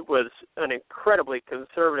 It was an incredibly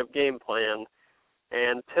conservative game plan.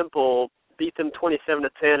 And Temple beat them 27-10,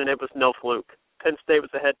 and it was no fluke. Penn State was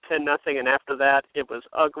ahead 10-0, and after that, it was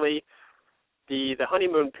ugly. The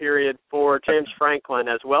honeymoon period for James Franklin,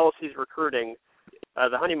 as well as he's recruiting,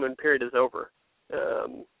 the honeymoon period is over.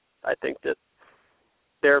 I think that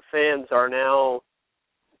their fans are now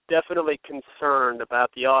definitely concerned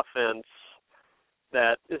about the offense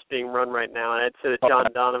that is being run right now. And I'd say that John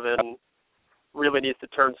Donovan really needs to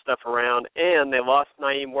turn stuff around. And they lost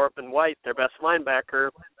Naeem Warpen-White, their best linebacker.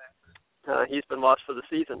 He's been lost for the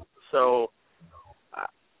season. So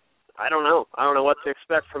I don't know. I don't know what to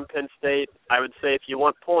expect from Penn State. I would say if you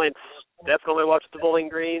want points, definitely watch the Bowling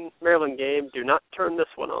Green Maryland game. Do not turn this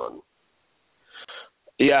one on.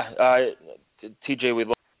 Yeah, TJ, we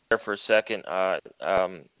looked there for a second.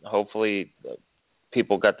 Hopefully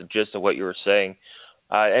people got the gist of what you were saying.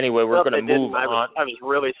 Anyway, we're going to move on. I was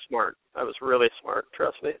really smart.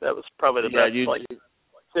 Trust me. That was probably the best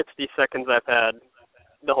 60 seconds I've had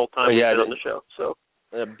the whole time we've been on the show. So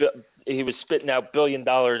he was spitting out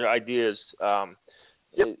billion-dollar ideas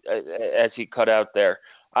as he cut out there.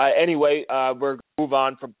 Anyway, we're going to move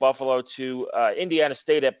on from Buffalo to Indiana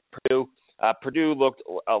State at Purdue. Purdue looked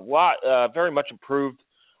very much improved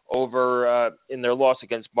over in their loss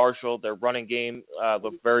against Marshall. Their running game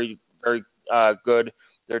looked very, very good.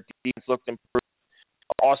 Their defense looked improved.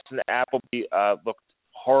 Austin Appleby looked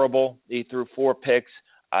horrible. He threw 4 picks.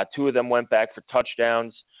 2 of them went back for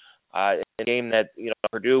touchdowns. In a game that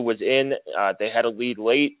Purdue was in, they had a lead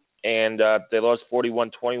late, and they lost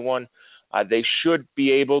 41-21. They should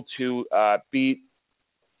be able to beat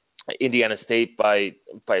Indiana State by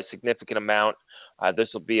a significant amount. This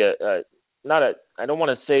will be I don't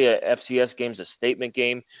want to say a FCS game is a statement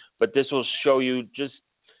game, but this will show you just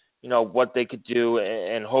what they could do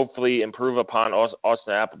and hopefully improve upon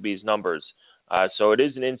Austin Appleby's numbers. So it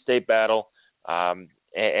is an in-state battle, and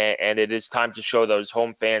it is time to show those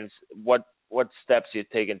home fans what steps you've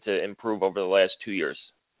taken to improve over the last 2 years.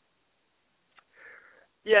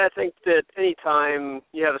 Yeah, I think that any time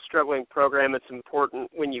you have a struggling program, it's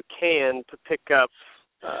important when you can to pick up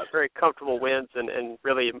very comfortable wins and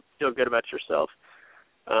really feel good about yourself.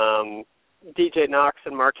 DJ Knox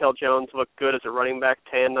and Markel Jones looked good as a running back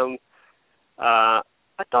tandem. I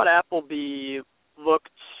thought Appleby looked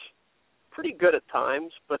pretty good at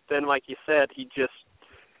times, but then, like you said, he just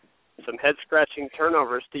some head-scratching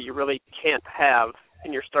turnovers that you really can't have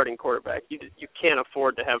in your starting quarterback. You can't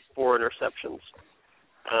afford to have 4 interceptions.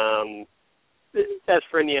 As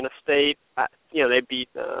for Indiana State, they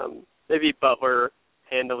beat Butler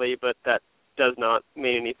handily, but that does not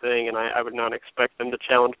mean anything, and I would not expect them to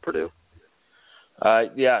challenge Purdue.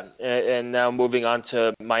 And now moving on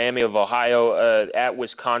to Miami of Ohio at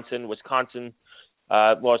Wisconsin. Wisconsin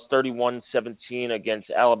lost 31-17 against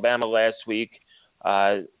Alabama last week,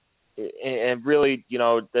 and really,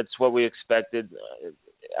 that's what we expected.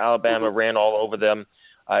 Alabama ran all over them.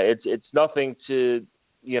 It's nothing to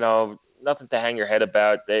hang your head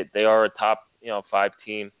about. They are a top 5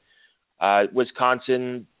 team.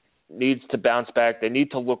 Wisconsin needs to bounce back. They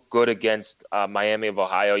need to look good against Miami of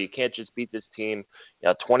Ohio. You can't just beat this team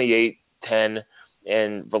 28-10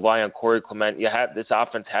 and rely on Corey Clement. This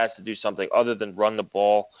offense has to do something other than run the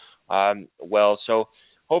ball well. So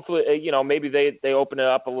hopefully, maybe they open it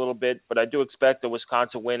up a little bit, but I do expect a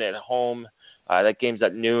Wisconsin win at home. That game's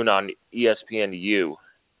at noon on ESPNU.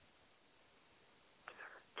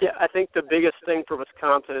 Yeah, I think the biggest thing for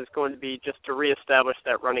Wisconsin is going to be just to reestablish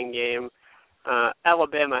that running game.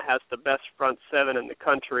 Alabama has the best front seven in the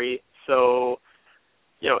country, so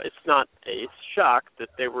it's not a shock that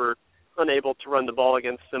they were unable to run the ball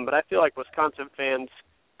against them. But I feel like Wisconsin fans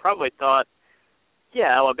probably thought,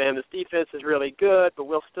 Alabama's defense is really good, but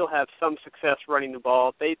we'll still have some success running the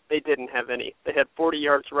ball. They didn't have any. They had 40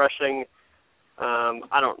 yards rushing.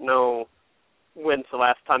 I don't know when's the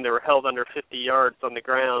last time they were held under 50 yards on the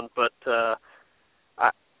ground, but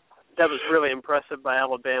that was really impressive by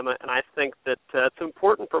Alabama, and I think that it's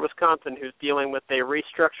important for Wisconsin, who's dealing with a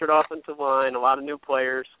restructured offensive line, a lot of new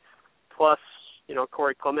players, plus,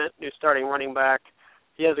 Corey Clement, new starting running back.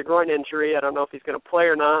 He has a groin injury. I don't know if he's going to play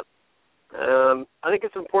or not. I think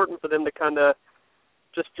it's important for them to kind of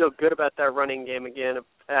just feel good about that running game again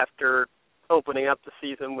after opening up the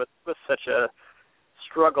season with such a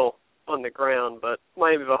struggle on the ground. But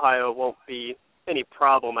Miami of Ohio won't be any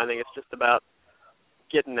problem. I think it's just about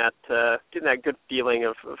getting that good feeling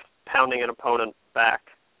of pounding an opponent back.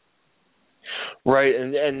 Right,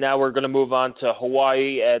 and now we're going to move on to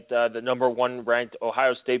Hawaii at the number 1 ranked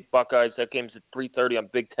Ohio State Buckeyes. That game's at 3:30 on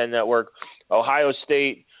Big Ten Network. Ohio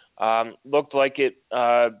State looked like it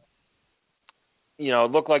was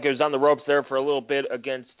on the ropes there for a little bit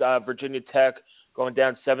against Virginia Tech, going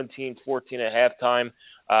down 17-14 at halftime.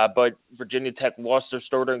 But Virginia Tech lost their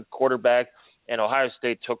starting quarterback, and Ohio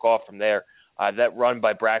State took off from there. That run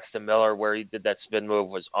by Braxton Miller where he did that spin move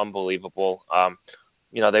was unbelievable.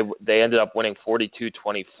 They ended up winning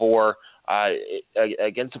 42-24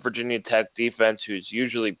 against the Virginia Tech defense, who's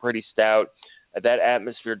usually pretty stout. That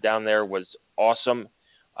atmosphere down there was awesome.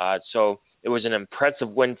 So it was an impressive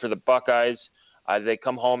win for the Buckeyes. They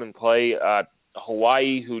come home and play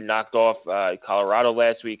Hawaii, who knocked off Colorado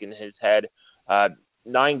last week and has had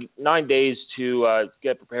 9 days to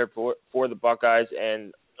get prepared for the Buckeyes,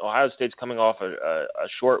 and Ohio State's coming off a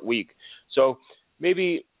short week. So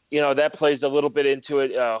maybe that plays a little bit into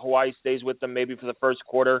it. Hawaii stays with them maybe for the first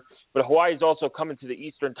quarter. But Hawaii is also coming to the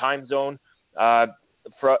Eastern time zone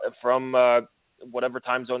from whatever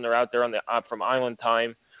time zone they're out there on from Island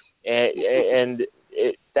time. And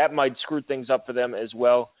that might screw things up for them as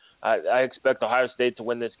well. I expect Ohio State to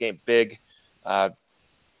win this game big.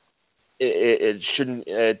 It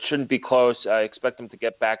shouldn't be close. I expect them to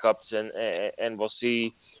get backups, and we'll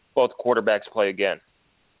see both quarterbacks play again.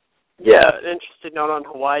 Yeah, an interesting note on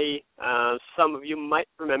Hawaii. Some of you might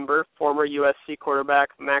remember former USC quarterback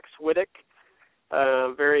Max Wittek,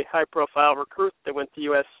 very high-profile recruit that went to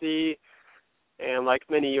USC, and like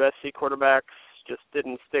many USC quarterbacks, just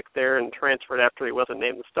didn't stick there and transferred after he wasn't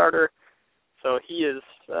named the starter. So he's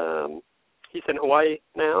in Hawaii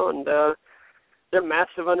now, and they're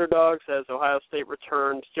massive underdogs as Ohio State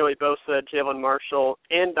returns Joey Bosa, Jalen Marshall,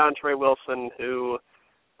 and Dontre Wilson, who,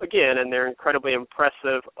 again, in their incredibly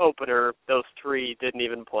impressive opener, those three didn't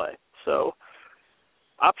even play. So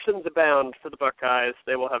options abound for the Buckeyes.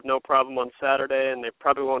 They will have no problem on Saturday, and they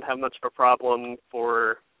probably won't have much of a problem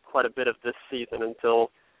for quite a bit of this season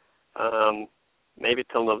until maybe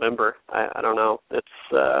till November. I don't know.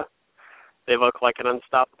 They look like an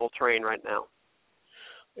unstoppable train right now.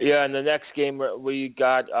 Yeah, and the next game we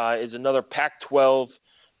got is another Pac-12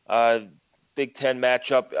 Big Ten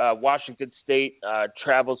matchup. Washington State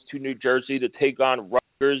travels to New Jersey to take on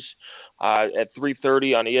Rutgers at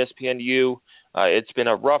 3:30 on ESPNU. It's been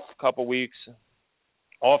a rough couple weeks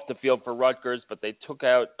off the field for Rutgers, but they took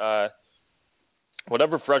out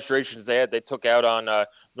whatever frustrations they had. They took out on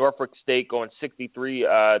Norfolk State, going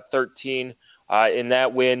 63-13 in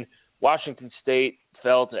that win. Washington State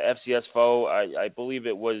fell to FCS foe. I believe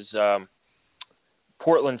it was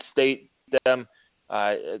Portland State. It's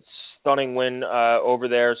a stunning win over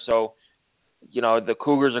there. So, the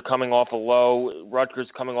Cougars are coming off a low. Rutgers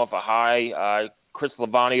coming off a high. Chris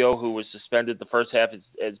Lavanio, who was suspended the first half,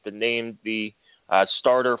 has been named the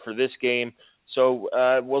starter for this game. So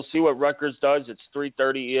we'll see what Rutgers does. It's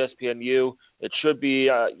 3:30 ESPNU. It should be,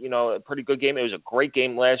 a pretty good game. It was a great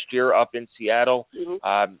game last year up in Seattle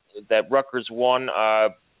that Rutgers won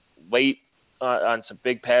late on some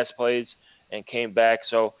big pass plays and came back.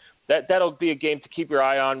 So that'll be a game to keep your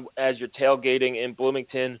eye on as you're tailgating in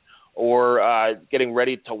Bloomington or getting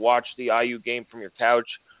ready to watch the IU game from your couch.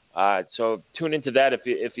 So tune into that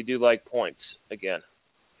if you do like points again.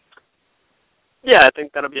 Yeah, I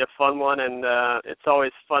think that'll be a fun one, and it's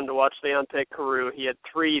always fun to watch Leonte Carew. He had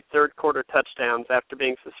 3 third-quarter touchdowns after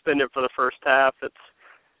being suspended for the first half. It's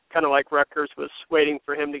kind of like Rutgers was waiting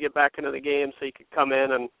for him to get back into the game so he could come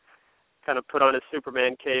in and kind of put on his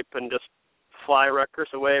Superman cape and just fly Rutgers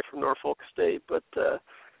away from Norfolk State. But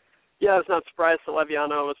yeah, I was not surprised that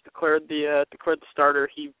Leviano was declared the starter.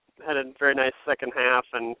 He had a very nice second half,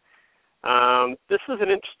 and this is an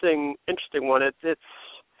interesting one. It's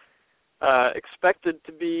expected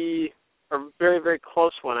to be a very, very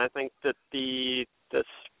close one. I think that the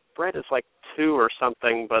spread is like 2 or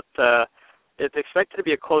something, but it's expected to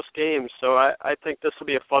be a close game. So I think this will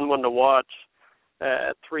be a fun one to watch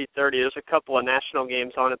at 3:30. There's a couple of national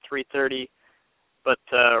games on at 3:30, but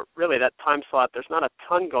really that time slot, there's not a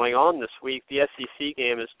ton going on this week. The SEC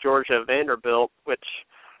game is Georgia-Vanderbilt, which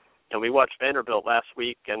we watched Vanderbilt last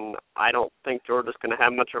week, and I don't think Georgia's going to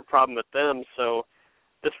have much of a problem with them. So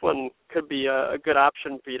this one could be a good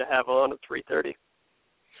option for you to have on at 3:30.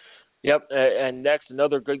 Yep, and next,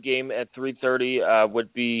 another good game at 3:30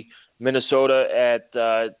 would be Minnesota at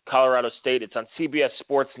Colorado State. It's on CBS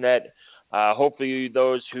Sportsnet. Hopefully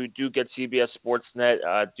those who do get CBS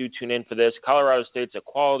Sportsnet do tune in for this. Colorado State's a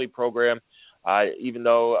quality program, even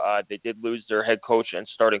though they did lose their head coach and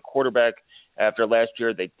starting quarterback after last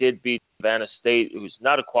year. They did beat Savannah State, who's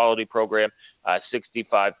not a quality program,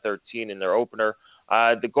 65-13 in their opener.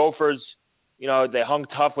 The Gophers, they hung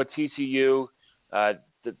tough with TCU.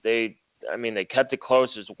 They kept it close.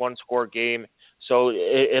 It's a one-score game. So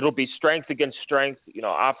it'll be strength against strength,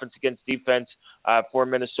 offense against defense for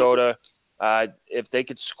Minnesota. If they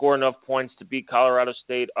could score enough points to beat Colorado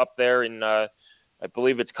State up there in, I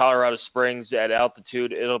believe it's Colorado Springs at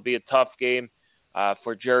altitude, it'll be a tough game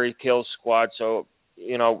for Jerry Kill's squad. So,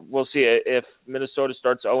 we'll see. If Minnesota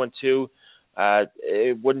starts 0-2,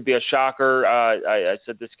 it wouldn't be a shocker. I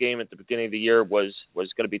said this game at the beginning of the year was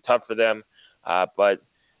going to be tough for them, but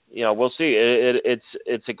we'll see.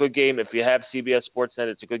 It's a good game. If you have CBS Sportsnet,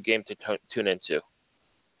 it's a good game to tune into.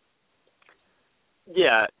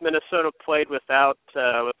 Yeah, Minnesota played without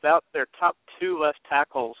their top 2 left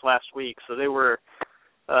tackles last week, so they were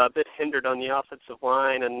a bit hindered on the offensive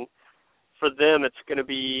line. And for them, it's going to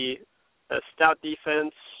be a stout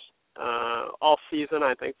defense all season.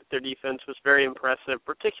 I think that their defense was very impressive,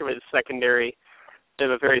 particularly the secondary. They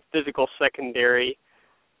have a very physical secondary.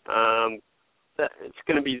 It's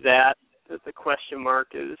going to be that. The question mark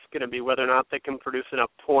is going to be whether or not they can produce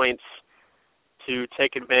enough points to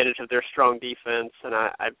take advantage of their strong defense. And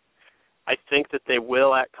I think that they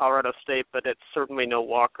will at Colorado State, but it's certainly no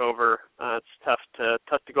walkover. It's tough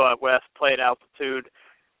to go out west, play at altitude,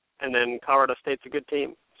 and then Colorado State's a good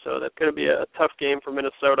team. So that's going to be a tough game for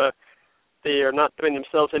Minnesota. They are not doing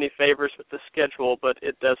themselves any favors with the schedule, but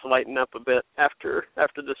it does lighten up a bit after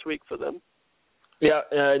this week for them. Yeah,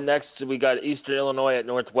 next we got Eastern Illinois at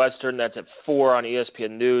Northwestern. That's at 4 on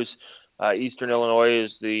ESPN News. Eastern Illinois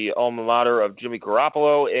is the alma mater of Jimmy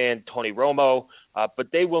Garoppolo and Tony Romo,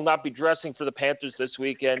 but they will not be dressing for the Panthers this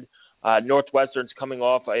weekend. Northwestern's coming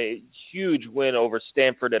off a huge win over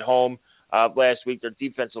Stanford at home last week. Their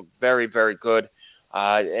defense looked very, very good,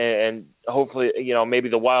 and hopefully, maybe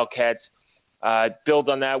the Wildcats build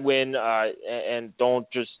on that win and don't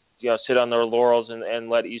just sit on their laurels and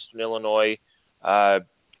let Eastern Illinois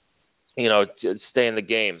stay in the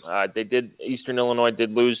game. Eastern Illinois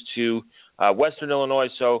did lose to Western Illinois,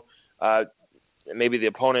 so maybe the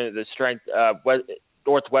opponent, the strength,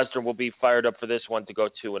 Northwestern will be fired up for this one to go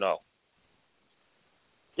 2-0.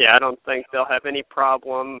 Yeah, I don't think they'll have any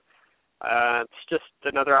problem. It's just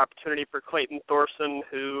another opportunity for Clayton Thorson,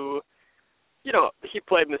 who, he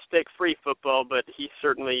played mistake-free football, but he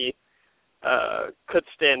certainly could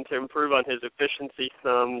stand to improve on his efficiency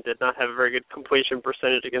some. Did not have a very good completion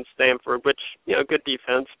percentage against Stanford, which, good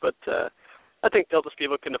defense, but I think they'll just be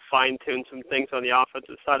looking to fine-tune some things on the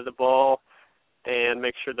offensive side of the ball and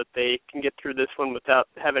make sure that they can get through this one without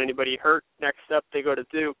having anybody hurt. Next up, they go to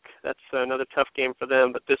Duke. That's another tough game for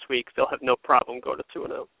them, but this week they'll have no problem going to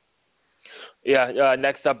 2-0. Yeah,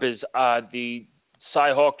 next up is the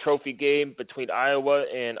Cy-Hawk Trophy game between Iowa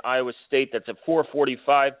and Iowa State. That's at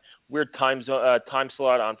 4:45. Weird time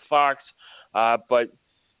slot on Fox, but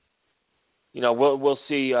we'll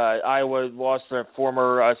see. Iowa lost their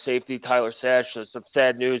former safety Tyler Sash. So some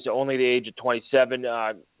sad news. Only the age of 27.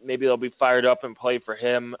 Maybe they'll be fired up and play for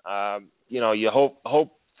him. You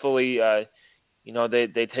hopefully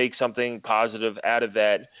they take something positive out of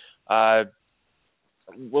that.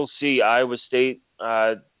 We'll see. Iowa State.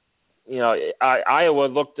 Iowa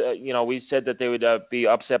looked. We said that they would be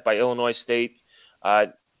upset by Illinois State.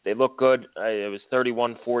 They look good. It was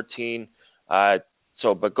 31-14.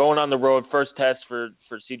 But going on the road, first test for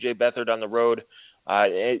C.J. Beathard on the road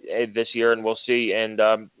this year, and we'll see. And,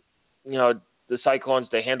 the Cyclones,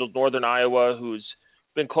 they handled Northern Iowa, who's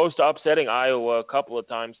been close to upsetting Iowa a couple of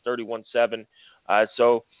times, 31-7.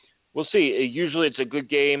 So we'll see. Usually it's a good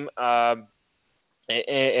game. Iowa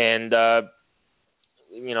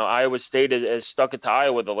State has stuck it to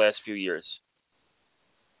Iowa the last few years.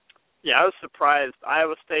 Yeah, I was surprised.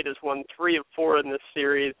 Iowa State has won 3 of 4 in this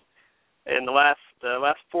series, and the last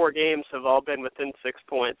 4 games have all been within 6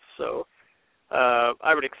 points. So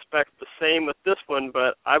I would expect the same with this one,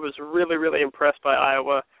 but I was really, really impressed by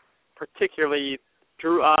Iowa, particularly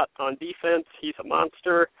Drew Ott on defense. He's a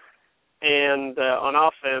monster. And on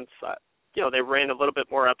offense, they ran a little bit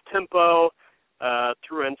more up-tempo,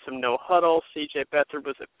 threw in some no-huddle. C.J. Beathard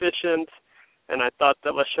was efficient, and I thought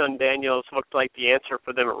that LaShawn Daniels looked like the answer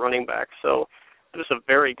for them at running back. So it was a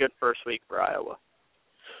very good first week for Iowa.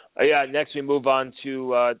 Next we move on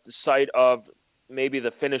to the site of maybe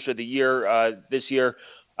the finish of the year this year.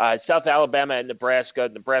 South Alabama and Nebraska.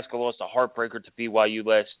 Nebraska lost a heartbreaker to BYU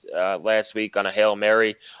last week on a Hail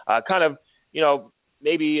Mary.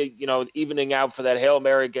 Maybe evening out for that Hail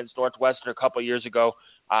Mary against Northwestern a couple of years ago.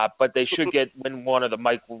 But they should win one of the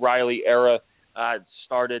Mike Riley era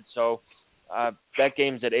started. So that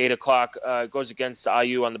game's at 8 o'clock. Goes against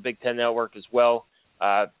IU on the Big Ten Network as well.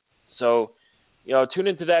 Tune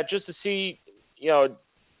into that just to see, don't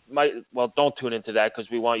tune into that because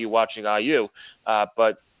we want you watching IU.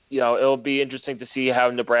 But it'll be interesting to see how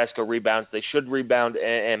Nebraska rebounds. They should rebound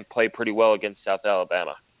and play pretty well against South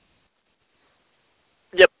Alabama.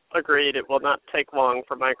 Yep, agreed. It will not take long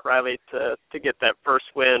for Mike Riley to get that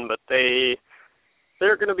first win, but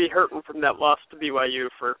they're going to be hurting from that loss to BYU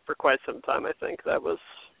for quite some time. I think that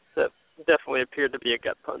definitely appeared to be a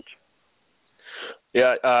gut punch.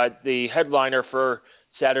 Yeah, the headliner for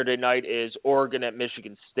Saturday night is Oregon at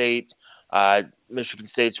Michigan State. Michigan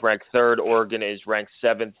State's ranked 3rd. Oregon is ranked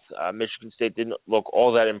 7th. Michigan State didn't look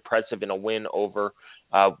all that impressive in a win over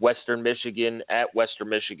Western Michigan at Western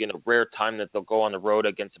Michigan, a rare time that they'll go on the road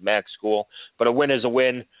against a MAC school. But a win is a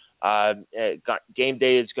win. Game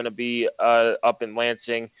day is going to be up in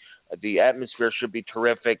Lansing. The atmosphere should be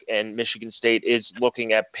terrific, and Michigan State is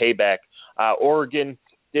looking at payback. Oregon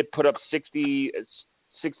did put up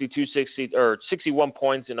 61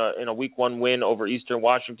 points in a Week 1 win over Eastern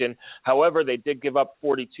Washington. However, they did give up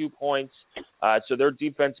 42 points, so their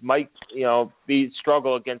defense might,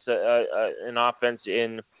 struggle against an offense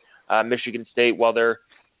in Michigan State, while their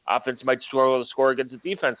offense might struggle to score against a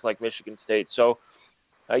defense like Michigan State. So,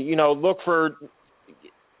 look for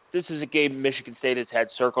this is a game Michigan State has had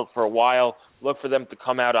circled for a while. Look for them to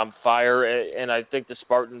come out on fire, and I think the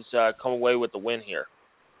Spartans come away with the win here.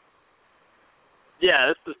 Yeah,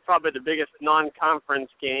 this is probably the biggest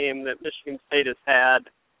non-conference game that Michigan State has had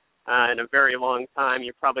in a very long time.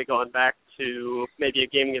 You're probably going back to maybe a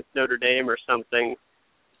game against Notre Dame or something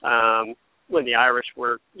when the Irish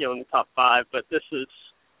were, in the top 5. But this is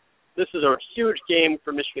a huge game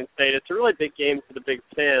for Michigan State. It's a really big game for the Big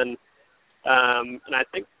Ten, and I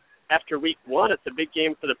think after Week 1, it's a big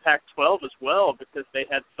game for the Pac-12 as well because they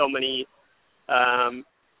had so many, bad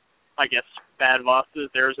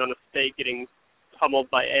losses. Arizona State getting pummeled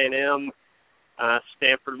by A&M,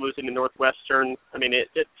 Stanford losing to Northwestern. I mean,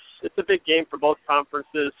 it's a big game for both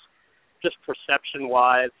conferences, just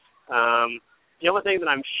perception-wise. The only thing that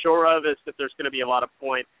I'm sure of is that there's going to be a lot of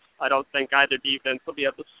points. I don't think either defense will be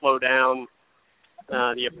able to slow down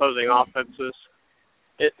the opposing offenses.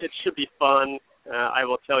 It should be fun. I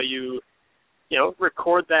will tell you,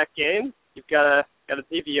 record that game. You've got a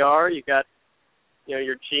DVR. You got,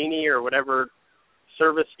 your Genie or whatever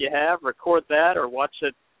service you have. Record that or watch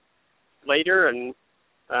it later and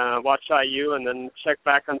watch IU, and then check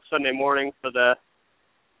back on Sunday morning for the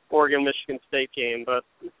Oregon-Michigan State game. But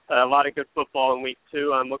a lot of good football in Week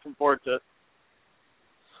 2. I'm looking forward to it.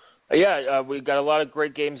 We've got a lot of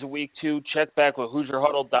great games in Week 2. Check back with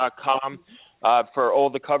HoosierHuddle.com for all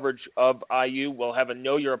the coverage of IU. We'll have a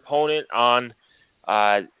Know Your Opponent on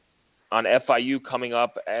FIU coming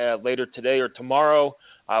up later today or tomorrow.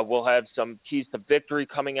 We'll have some keys to victory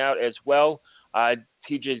coming out as well.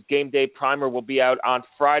 TJ's Game Day Primer will be out on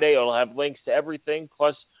Friday. It'll have links to everything,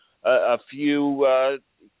 plus a few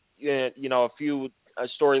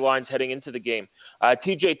storylines heading into the game.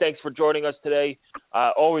 TJ, thanks for joining us today.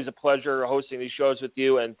 Always a pleasure hosting these shows with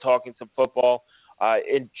you and talking some football.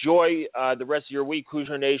 Enjoy the rest of your week,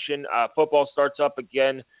 Hoosier Nation. Football starts up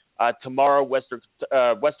again tomorrow. Western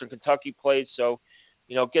Kentucky plays, so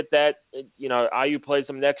get that. IU plays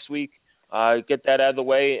them next week. Get that out of the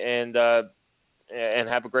way and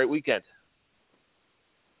have a great weekend.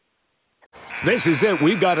 This is it.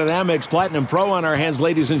 We've got an Amex Platinum Pro on our hands,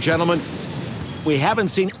 ladies and gentlemen. We haven't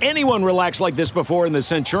seen anyone relax like this before in the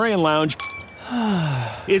Centurion Lounge.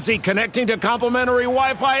 Is he connecting to complimentary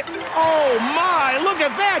Wi-Fi? Oh, my! Look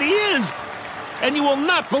at that! He is! And you will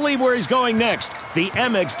not believe where he's going next. The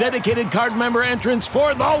Amex dedicated card member entrance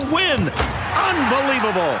for the win!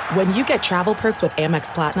 Unbelievable! When you get travel perks with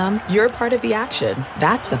Amex Platinum, you're part of the action.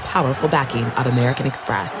 That's the powerful backing of American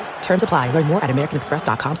Express. Terms apply. Learn more at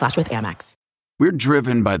americanexpress.com/withAmex. We're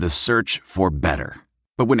driven by the search for better.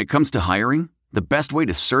 But when it comes to hiring, the best way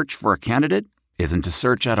to search for a candidate isn't to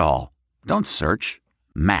search at all. Don't search.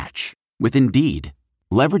 Match. With Indeed.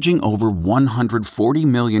 Leveraging over 140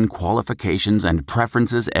 million qualifications and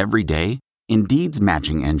preferences every day, Indeed's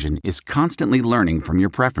matching engine is constantly learning from your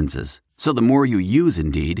preferences. So the more you use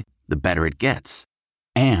Indeed, the better it gets.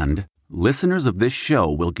 And listeners of this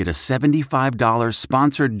show will get a $75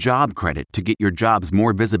 sponsored job credit to get your jobs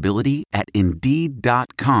more visibility at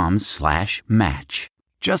Indeed.com/match.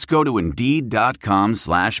 Just go to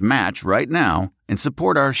Indeed.com/match right now and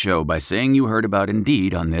support our show by saying you heard about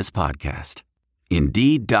Indeed on this podcast.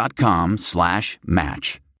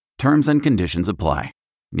 Indeed.com/match. Terms and conditions apply.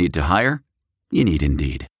 Need to hire? You need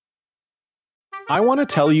Indeed. I want to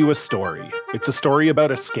tell you a story. It's a story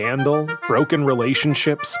about a scandal, broken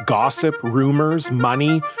relationships, gossip, rumors,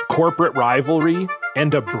 money, corporate rivalry,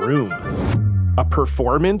 and a broom. A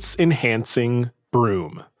performance-enhancing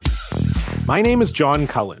broom. My name is John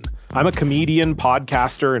Cullen. I'm a comedian,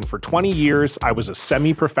 podcaster, and for 20 years, I was a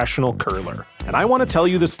semi-professional curler. And I want to tell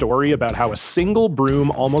you the story about how a single broom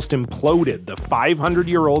almost imploded the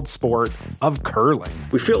 500-year-old sport of curling.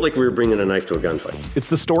 We felt like we were bringing a knife to a gunfight. It's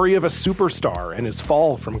the story of a superstar and his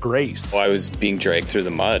fall from grace. I was being dragged through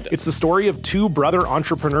the mud. It's the story of two brother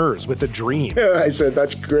entrepreneurs with a dream. I said,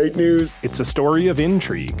 that's great news. It's a story of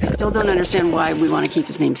intrigue. I still don't understand why we want to keep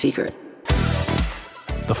his name secret.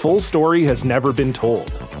 The full story has never been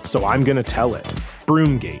told, so I'm going to tell it.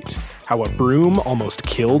 Broomgate, how a broom almost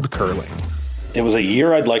killed curling. It was a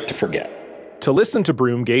year I'd like to forget. To listen to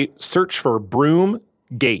Broomgate, search for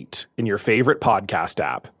Broomgate in your favorite podcast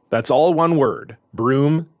app. That's all one word,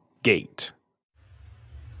 Broomgate.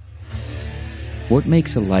 What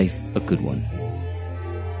makes a life a good one?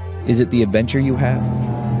 Is it the adventure you have?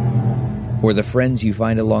 Or the friends you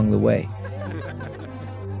find along the way?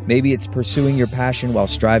 Maybe it's pursuing your passion while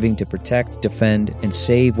striving to protect, defend, and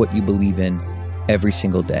save what you believe in every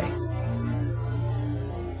single day.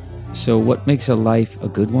 So what makes a life a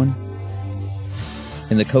good one?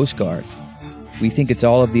 In the Coast Guard, we think it's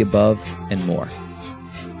all of the above and more.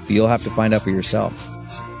 But you'll have to find out for yourself.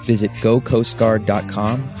 Visit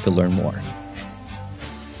gocoastguard.com to learn more.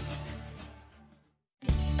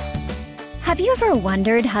 Have you ever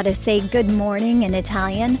wondered how to say good morning in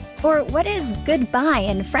Italian? Or what is goodbye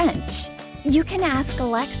in French? You can ask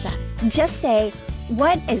Alexa. Just say,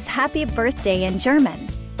 what is happy birthday in German?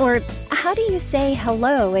 Or how do you say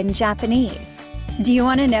hello in Japanese? Do you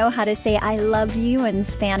want to know how to say I love you in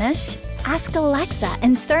Spanish? Ask Alexa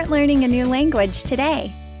and start learning a new language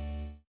today.